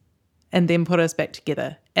us and then put us back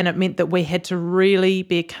together. And it meant that we had to really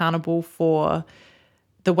be accountable for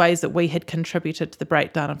the ways that we had contributed to the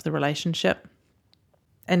breakdown of the relationship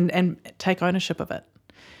and take ownership of it.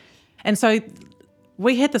 And so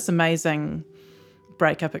we had this amazing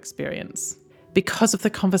breakup experience because of the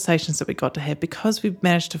conversations that we got to have, because we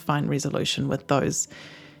managed to find resolution with those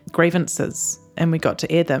grievances and we got to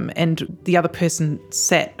air them, and the other person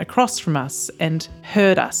sat across from us and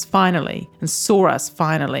heard us finally and saw us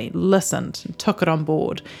finally, listened, and took it on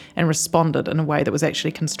board and responded in a way that was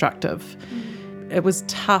actually constructive. It was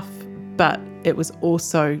tough, but it was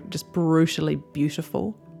also just brutally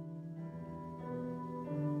beautiful.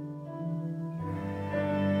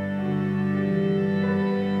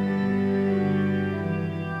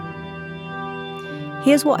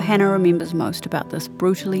 Here's what Hannah remembers most about this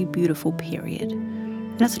brutally beautiful period.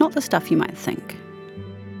 And it's not the stuff you might think.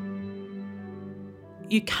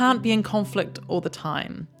 You can't be in conflict all the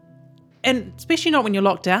time. And especially not when you're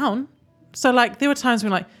locked down. So like there were times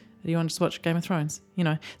when like, do you want to just watch Game of Thrones?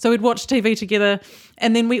 So we'd watch TV together,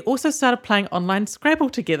 and then we also started playing online Scrabble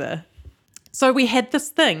together. So we had this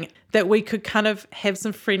thing that we could kind of have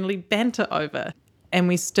some friendly banter over, and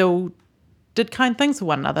we still did kind things for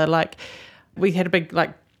one another. Like we had a big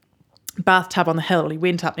bathtub on the hill. He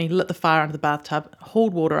went up and he lit the fire under the bathtub,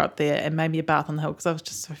 hauled water up there and made me a bath on the hill because I was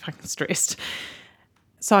just so fucking stressed.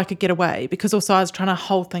 So I could get away, because also I was trying to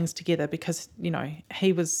hold things together because,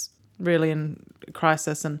 he was really in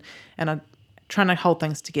crisis and I'm trying to hold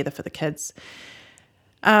things together for the kids.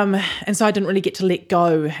 And so I didn't really get to let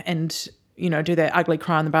go and, do that ugly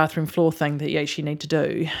cry on the bathroom floor thing that you actually need to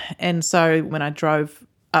do. And so when I drove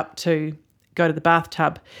up to go to the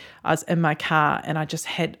bathtub, I was in my car and I just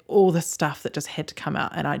had all the stuff that just had to come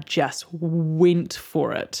out, and I just went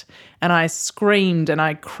for it. And I screamed and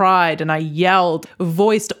I cried and I yelled,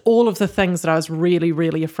 voiced all of the things that I was really,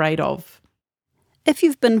 really afraid of. If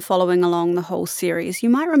you've been following along the whole series, you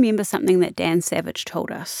might remember something that Dan Savage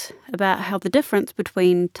told us about how the difference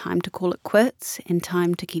between time to call it quits and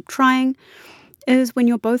time to keep trying is when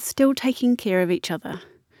you're both still taking care of each other.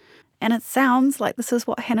 And it sounds like this is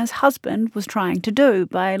what Hannah's husband was trying to do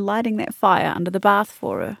by lighting that fire under the bath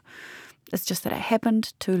for her. It's just that it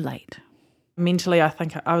happened too late. Mentally, I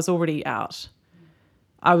think I was already out.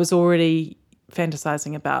 I was already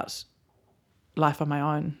fantasizing about life on my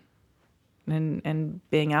own and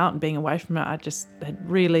being out and being away from it. I just had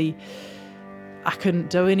really, I couldn't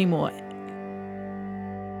do anymore.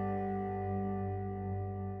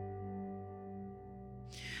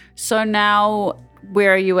 So now,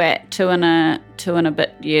 where are you at?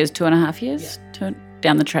 2.5 years? Yeah.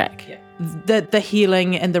 Down the track? Yeah. The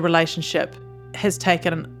healing and the relationship has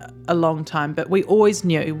taken a long time, but we always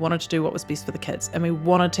knew we wanted to do what was best for the kids, and we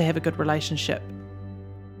wanted to have a good relationship.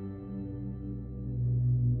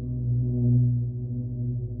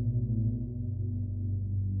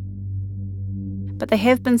 But they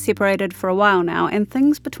have been separated for a while now, and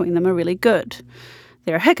things between them are really good.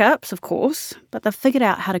 There are hiccups, of course, but they've figured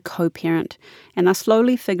out how to co-parent, and they're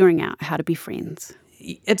slowly figuring out how to be friends.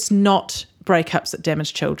 It's not breakups that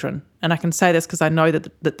damage children, and I can say this because I know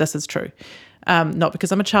that this is true. Not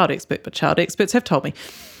because I'm a child expert, but child experts have told me.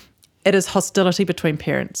 It is hostility between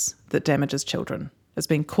parents that damages children. It's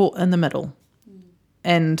being caught in the middle,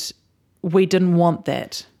 and we didn't want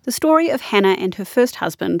that. The story of Hannah and her first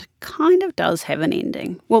husband kind of does have an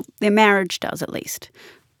ending. Well, their marriage does at least.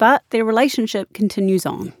 But their relationship continues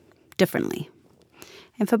on, differently.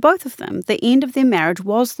 And for both of them, the end of their marriage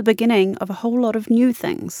was the beginning of a whole lot of new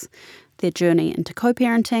things. Their journey into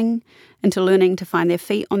co-parenting, into learning to find their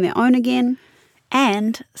feet on their own again,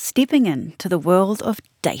 and stepping into the world of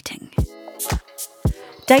dating.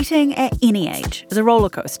 Dating at any age is a roller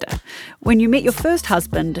coaster. When you met your first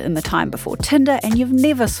husband in the time before Tinder and you've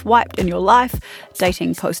never swiped in your life,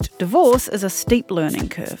 dating post-divorce is a steep learning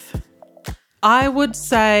curve. I would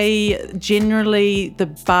say generally the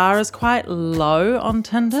bar is quite low on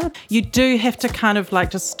Tinder. You do have to kind of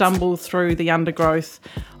like just stumble through the undergrowth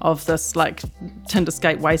of this like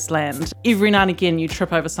Tinderscape wasteland. Every now and again you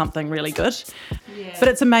trip over something really good. Yeah. But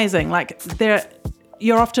it's amazing. Like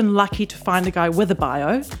you're often lucky to find a guy with a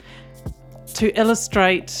bio. To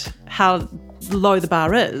illustrate how low the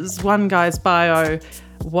bar is, one guy's bio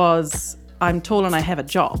was, I'm tall and I have a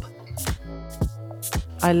job.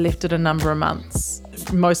 I left it a number of months,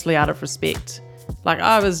 mostly out of respect. Like,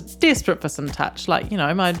 I was desperate for some touch. Like, you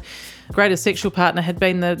know, my greatest sexual partner had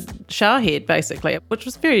been the showerhead, basically, which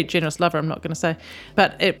was a very generous lover, I'm not going to say.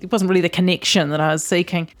 But it wasn't really the connection that I was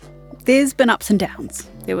seeking. There's been ups and downs.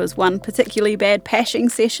 There was one particularly bad pashing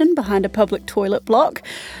session behind a public toilet block.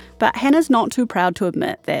 But Hannah's not too proud to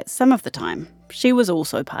admit that some of the time, she was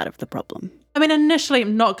also part of the problem. I mean, initially,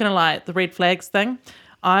 I'm not going to lie, the red flags thing,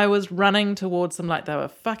 I was running towards them like they were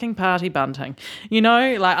fucking party bunting. You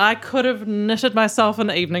know, like I could have knitted myself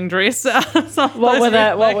an evening dress. What were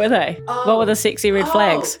they? What were the sexy red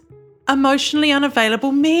flags? Emotionally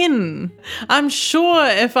unavailable men. I'm sure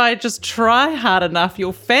if I just try hard enough,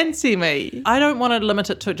 you'll fancy me. I don't want to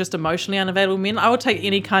limit it to just emotionally unavailable men. I will take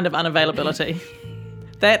any kind of unavailability.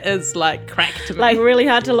 That is like crack to me. Like really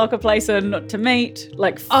hard to lock a place in to meet,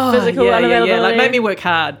 like physical unavailability. Yeah. Like make me work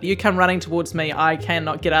hard. You come running towards me, I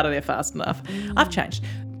cannot get out of there fast enough. I've changed,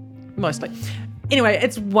 mostly. Anyway,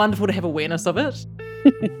 it's wonderful to have awareness of it.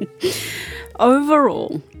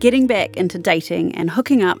 Overall, getting back into dating and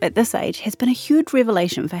hooking up at this age has been a huge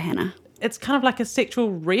revelation for Hannah. It's kind of like a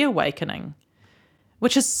sexual reawakening,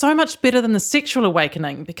 which is so much better than the sexual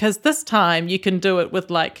awakening because this time you can do it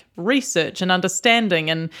with like research and understanding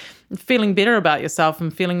and feeling better about yourself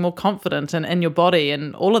and feeling more confident in your body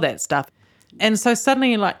and all of that stuff. And so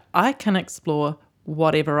suddenly you're like, I can explore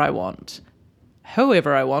whatever I want,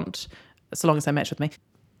 whoever I want, so long as they match with me,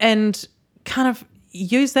 and kind of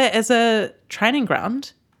use that as a training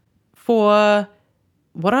ground for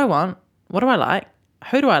what do I want, what do I like,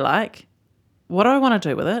 who do I like, what do I want to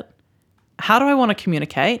do with it? How do I want to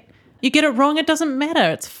communicate? You get it wrong, it doesn't matter.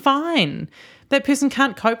 It's fine. That person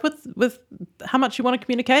can't cope with how much you want to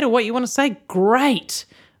communicate or what you want to say. Great.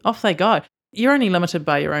 Off they go. You're only limited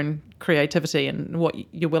by your own creativity and what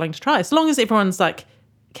you're willing to try. So long as everyone's like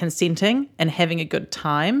consenting and having a good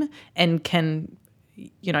time and can,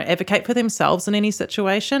 you know, advocate for themselves in any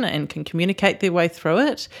situation and can communicate their way through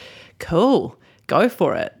it, cool. Go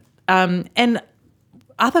for it. And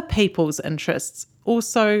other people's interests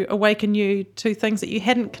also awaken you to things that you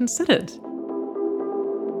hadn't considered.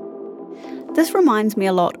 This reminds me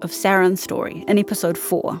a lot of Saren's story in episode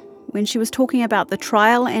 4, when she was talking about the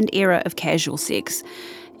trial and error of casual sex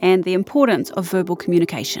and the importance of verbal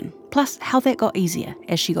communication, plus how that got easier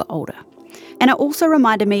as she got older. And it also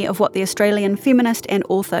reminded me of what the Australian feminist and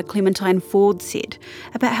author Clementine Ford said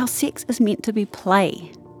about how sex is meant to be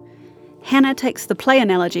play. Hannah takes the play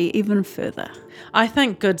analogy even further. I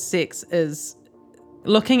think good sex is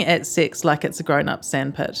looking at sex like it's a grown-up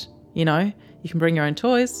sandpit, you know? You can bring your own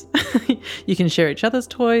toys. You can share each other's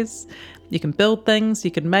toys. You can build things.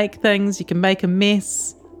 You can make things. You can make a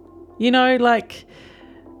mess. You know, like,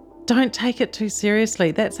 don't take it too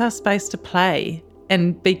seriously. That's our space to play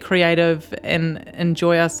and be creative and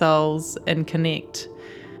enjoy ourselves and connect.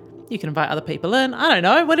 You can invite other people in. I don't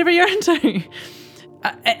know, whatever you're into.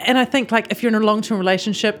 And I think, like, if you're in a long-term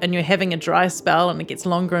relationship and you're having a dry spell and it gets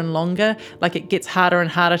longer and longer, like, it gets harder and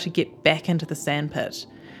harder to get back into the sandpit.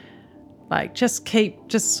 Like, keep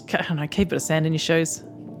a bit of sand in your shoes.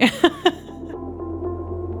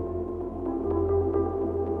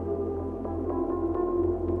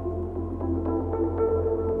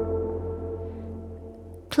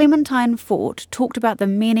 Clementine Ford talked about the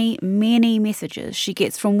many, many messages she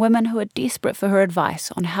gets from women who are desperate for her advice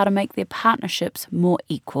on how to make their partnerships more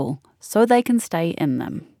equal so they can stay in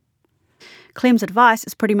them. Clem's advice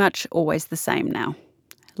is pretty much always the same now.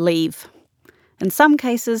 Leave. In some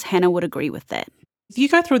cases, Hannah would agree with that. You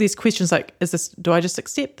go through these questions like, do I just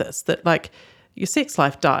accept this? That, like, your sex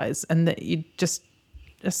life dies and that you just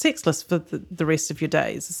are sexless for the rest of your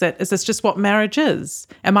days? Is this just what marriage is?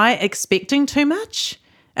 Am I expecting too much?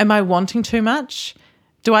 Am I wanting too much?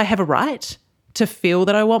 Do I have a right to feel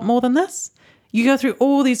that I want more than this? You go through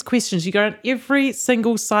all these questions. You go on every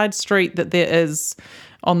single side street that there is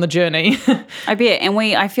on the journey. I bet. And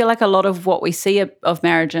I feel like a lot of what we see of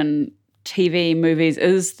marriage in TV movies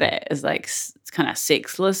is like it's kind of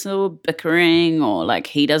sexless or bickering or like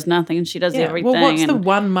he does nothing and she does everything. Well, what's the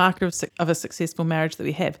one marker of a successful marriage that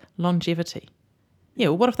we have? Longevity. Yeah,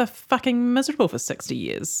 well, what if they're fucking miserable for 60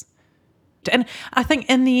 years? And I think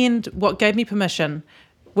in the end, what gave me permission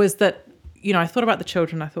was that I thought about the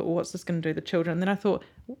children. I thought, well, what's this going to do to the children? And then I thought,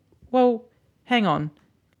 well, hang on.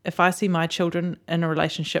 If I see my children in a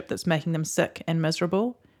relationship that's making them sick and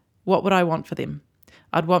miserable, what would I want for them?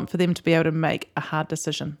 I'd want for them to be able to make a hard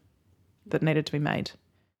decision that needed to be made.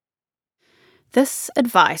 This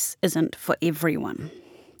advice isn't for everyone.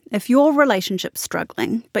 If your relationship's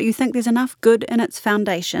struggling, but you think there's enough good in its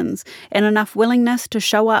foundations and enough willingness to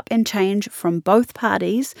show up and change from both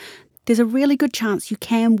parties, there's a really good chance you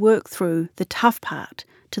can work through the tough part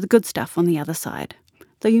to the good stuff on the other side,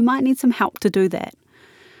 though you might need some help to do that.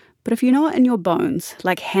 But if you know it in your bones,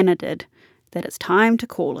 like Hannah did, that it's time to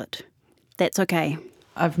call it, that's okay.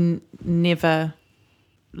 I've never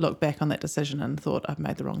looked back on that decision and thought I've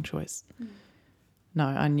made the wrong choice. No,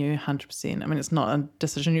 I knew 100%. I mean, it's not a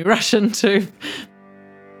decision you rush into.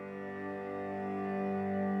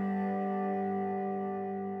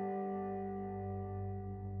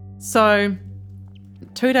 So,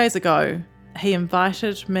 2 days ago, he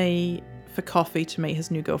invited me for coffee to meet his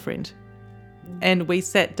new girlfriend. And we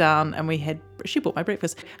sat down and she bought my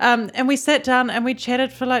breakfast. And we sat down and we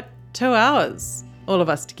chatted for like 2 hours, all of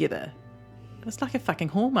us together. It was like a fucking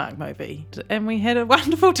Hallmark movie. And we had a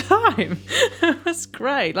wonderful time. It was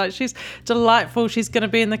great. Like, she's delightful. She's going to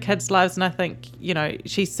be in the kids' lives. And I think,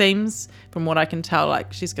 she seems, from what I can tell,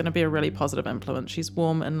 like she's going to be a really positive influence. She's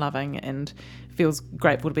warm and loving and feels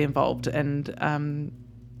grateful to be involved. And,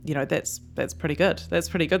 that's pretty good. That's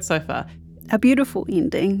pretty good so far. A beautiful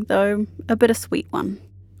ending, though a bittersweet one.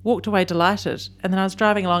 Walked away delighted. And then I was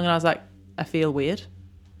driving along and I was like, I feel weird.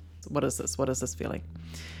 What is this? What is this feeling?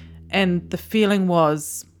 And the feeling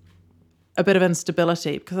was a bit of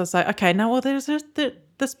instability because I was like, okay, now, well,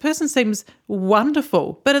 this person seems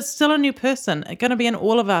wonderful, but it's still a new person. It's going to be in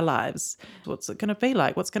all of our lives. What's it going to be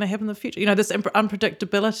like? What's going to happen in the future? This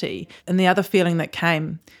unpredictability. And the other feeling that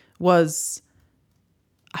came was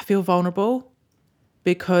I feel vulnerable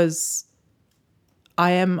because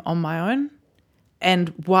I am on my own.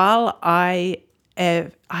 And while I've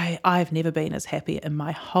never been as happy in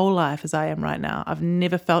my whole life as I am right now. I've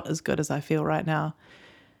never felt as good as I feel right now.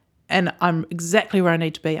 And I'm exactly where I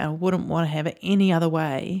need to be. I wouldn't want to have it any other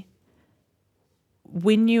way.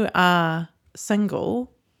 When you are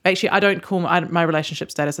single, actually, I don't call my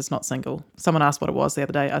relationship status is not single. Someone asked what it was the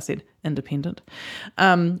other day. I said independent.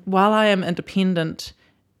 While I am independent,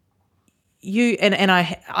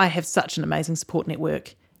 I have such an amazing support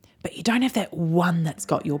network, but you don't have that one that's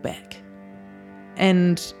got your back.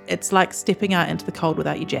 And it's like stepping out into the cold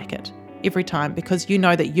without your jacket every time, because you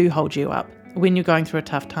know that you hold you up when you're going through a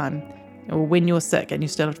tough time or when you're sick and you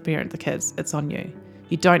still have to parent the kids. It's on you.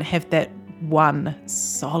 You don't have that one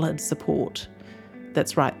solid support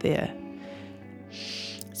that's right there.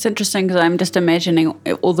 It's interesting because I'm just imagining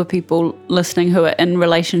all the people listening who are in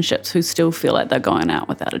relationships who still feel like they're going out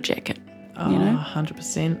without a jacket. Oh,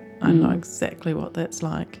 100%. I know exactly what that's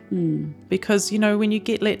like. Because, when you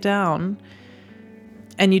get let down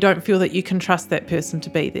and you don't feel that you can trust that person to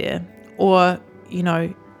be there, or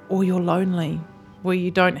you're lonely, where you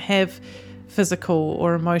don't have physical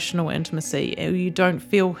or emotional intimacy, or you don't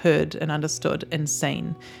feel heard and understood and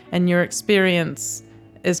seen, and your experience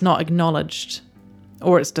is not acknowledged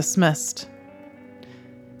or it's dismissed.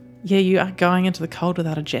 Yeah, you are going into the cold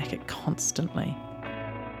without a jacket constantly.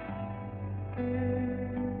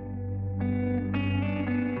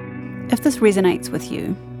 If this resonates with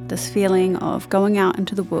you, this feeling of going out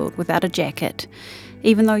into the world without a jacket,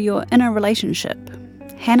 even though you're in a relationship,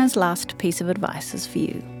 Hannah's last piece of advice is for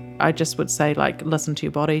you. I just would say, listen to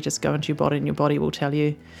your body, just go into your body and your body will tell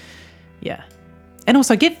you. Yeah. And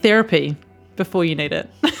also get therapy before you need it.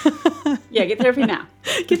 Yeah, get therapy now.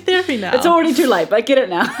 Get therapy now. It's already too late, but get it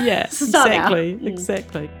now. Yeah,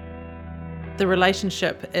 exactly. The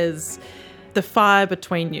relationship is the fire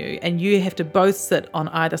between you, and you have to both sit on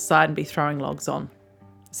either side and be throwing logs on.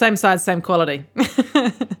 Same size, same quality.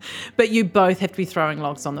 But you both have to be throwing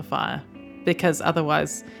logs on the fire, because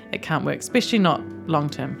otherwise it can't work, especially not long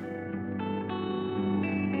term.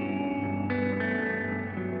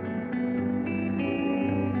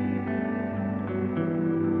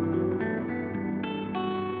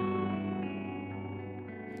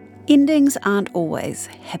 Endings aren't always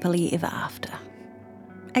happily ever after.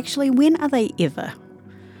 Actually, when are they ever?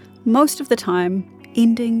 Most of the time,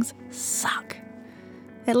 endings suck.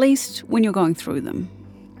 At least when you're going through them.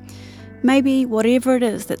 Maybe whatever it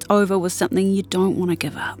is that's over was something you don't want to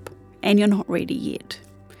give up, and you're not ready yet.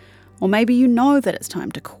 Or maybe you know that it's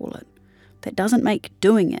time to call it. That doesn't make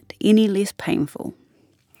doing it any less painful.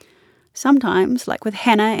 Sometimes, like with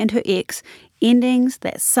Hannah and her ex, endings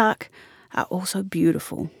that suck are also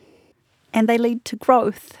beautiful. And they lead to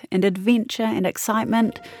growth and adventure and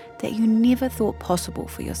excitement that you never thought possible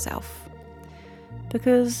for yourself.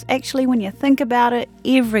 Because actually, when you think about it,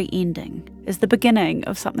 every ending is the beginning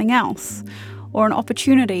of something else, or an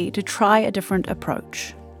opportunity to try a different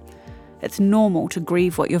approach. It's normal to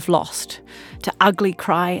grieve what you've lost, to ugly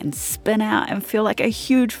cry and spin out and feel like a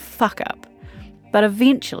huge fuck up. But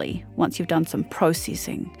eventually, once you've done some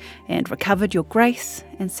processing and recovered your grace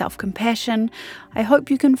and self-compassion, I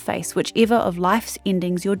hope you can face whichever of life's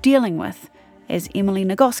endings you're dealing with, as Emily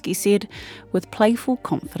Nagoski said, with playful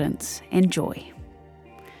confidence and joy.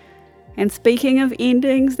 And speaking of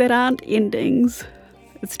endings that aren't endings,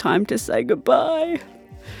 it's time to say goodbye.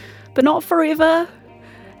 But not forever.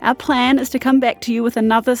 Our plan is to come back to you with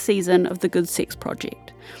another season of the Good Sex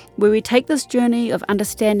Project, where we take this journey of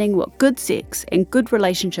understanding what good sex and good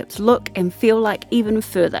relationships look and feel like even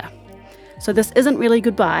further. So this isn't really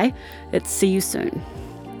goodbye, it's see you soon.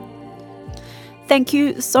 Thank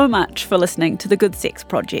you so much for listening to the Good Sex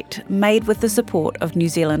Project, made with the support of New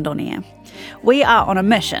Zealand On Air. We are on a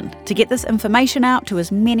mission to get this information out to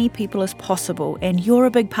as many people as possible, and you're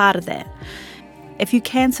a big part of that. If you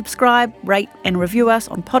can subscribe, rate and review us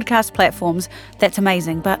on podcast platforms, that's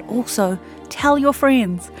amazing. But also, tell your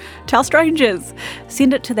friends, tell strangers.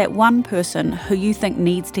 Send it to that one person who you think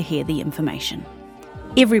needs to hear the information.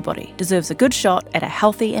 Everybody deserves a good shot at a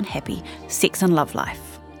healthy and happy sex and love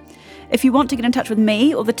life. If you want to get in touch with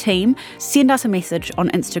me or the team, send us a message on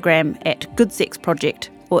Instagram at Good Sex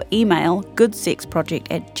Project or email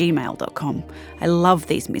goodsexproject@gmail.com. I love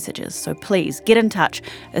these messages, so please get in touch,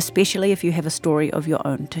 especially if you have a story of your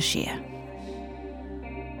own to share.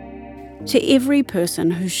 To every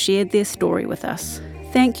person who shared their story with us,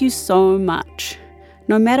 thank you so much.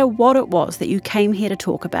 No matter what it was that you came here to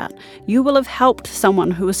talk about, you will have helped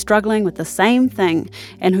someone who was struggling with the same thing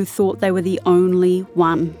and who thought they were the only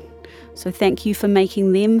one. So thank you for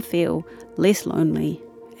making them feel less lonely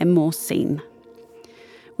and more seen.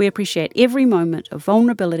 We appreciate every moment of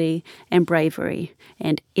vulnerability and bravery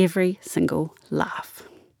and every single laugh.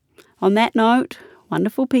 On that note,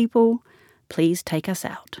 wonderful people, please take us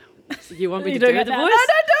out. You want me to do the voice? No, don't do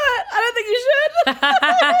it. I don't think you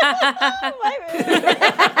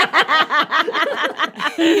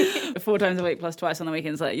should. 4 times a week plus twice on the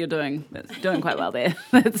weekends, like you're doing quite well there.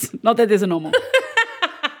 It's not that there's a normal.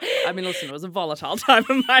 I mean, listen, it was a volatile time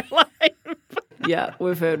in my life. Yeah,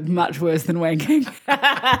 we've heard much worse than wanking.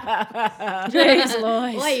 Jeez,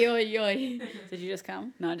 Lois. Oi, oi, oi. Did you just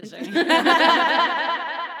come? No, just joking.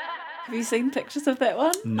 Have you seen pictures of that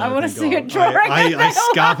one? No, I want to see God. it drawing. I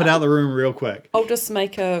scarf it out the room real quick. I'll just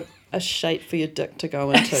make a shape for your dick to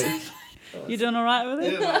go into. You doing all right with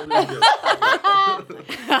it? Yeah, really good.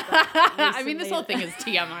 I mean, this whole thing is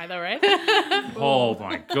TMI though, right? Oh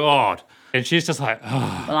my God. And she's just like,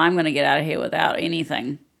 oh. Well, I'm going to get out of here without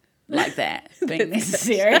anything like that being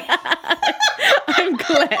necessary. I'm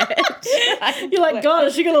glad. You're like, God,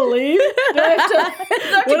 is she going to leave? Do I have to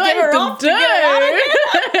what do I have to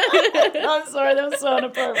do? I'm sorry, that was so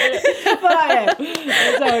inappropriate. But I am.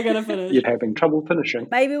 That's how we're going to finish. You're having trouble finishing.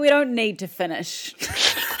 Maybe we don't need to finish.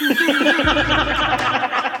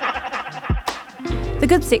 The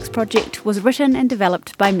Good Sex Project was written and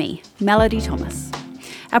developed by me, Melody Thomas.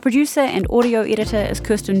 Our producer and audio editor is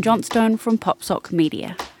Kirsten Johnstone from Popsock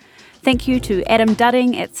Media. Thank you to Adam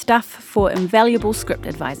Dudding at Stuff for invaluable script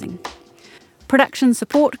advising. Production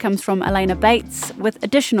support comes from Elena Bates, with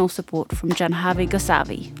additional support from Janhavi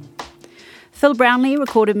Gosavi. Phil Brownlee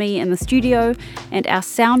recorded me in the studio, and our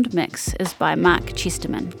sound mix is by Mark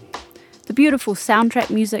Chesterman. The beautiful soundtrack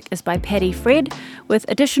music is by Paddy Fred, with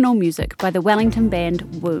additional music by the Wellington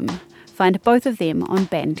band Womb. Find both of them on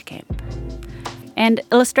Bandcamp. And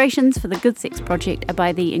illustrations for the Good Sex Project are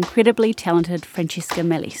by the incredibly talented Francesca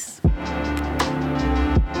Melis.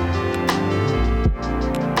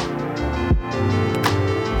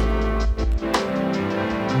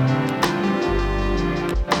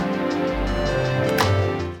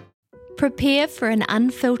 Prepare for an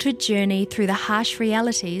unfiltered journey through the harsh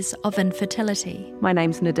realities of infertility. My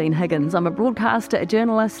name's Nadine Higgins. I'm a broadcaster, a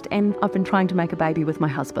journalist, and I've been trying to make a baby with my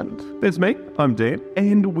husband. That's me. I'm Dan,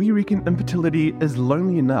 and we reckon infertility is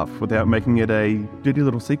lonely enough without making it a dirty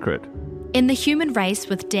little secret. In The Human Race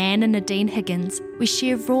with Dan and Nadine Higgins, we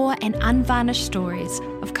share raw and unvarnished stories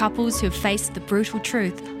of couples who have faced the brutal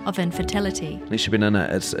truth of infertility. Unless you've been in it,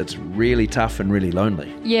 it's really tough and really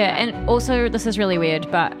lonely. Yeah, and also, this is really weird,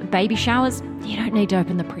 but baby showers, you don't need to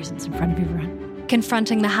open the presents in front of everyone.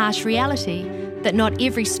 Confronting the harsh reality that not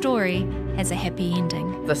every story has a happy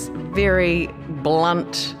ending. This very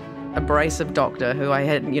blunt abrasive doctor who I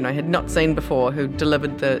had not seen before, who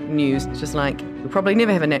delivered the news, just like, you'll probably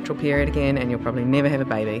never have a natural period again and you'll probably never have a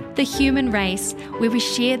baby. The Human Race, where we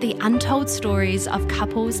share the untold stories of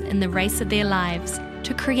couples in the race of their lives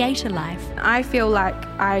to create a life. I feel like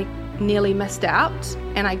I nearly missed out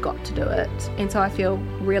and I got to do it, and so I feel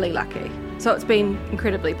really lucky. So it's been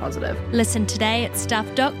incredibly positive. Listen today at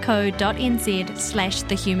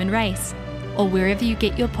stuff.co.nz/thehumanrace or wherever you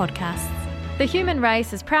get your podcasts. The Human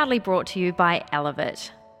Race is proudly brought to you by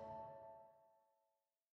Elevate.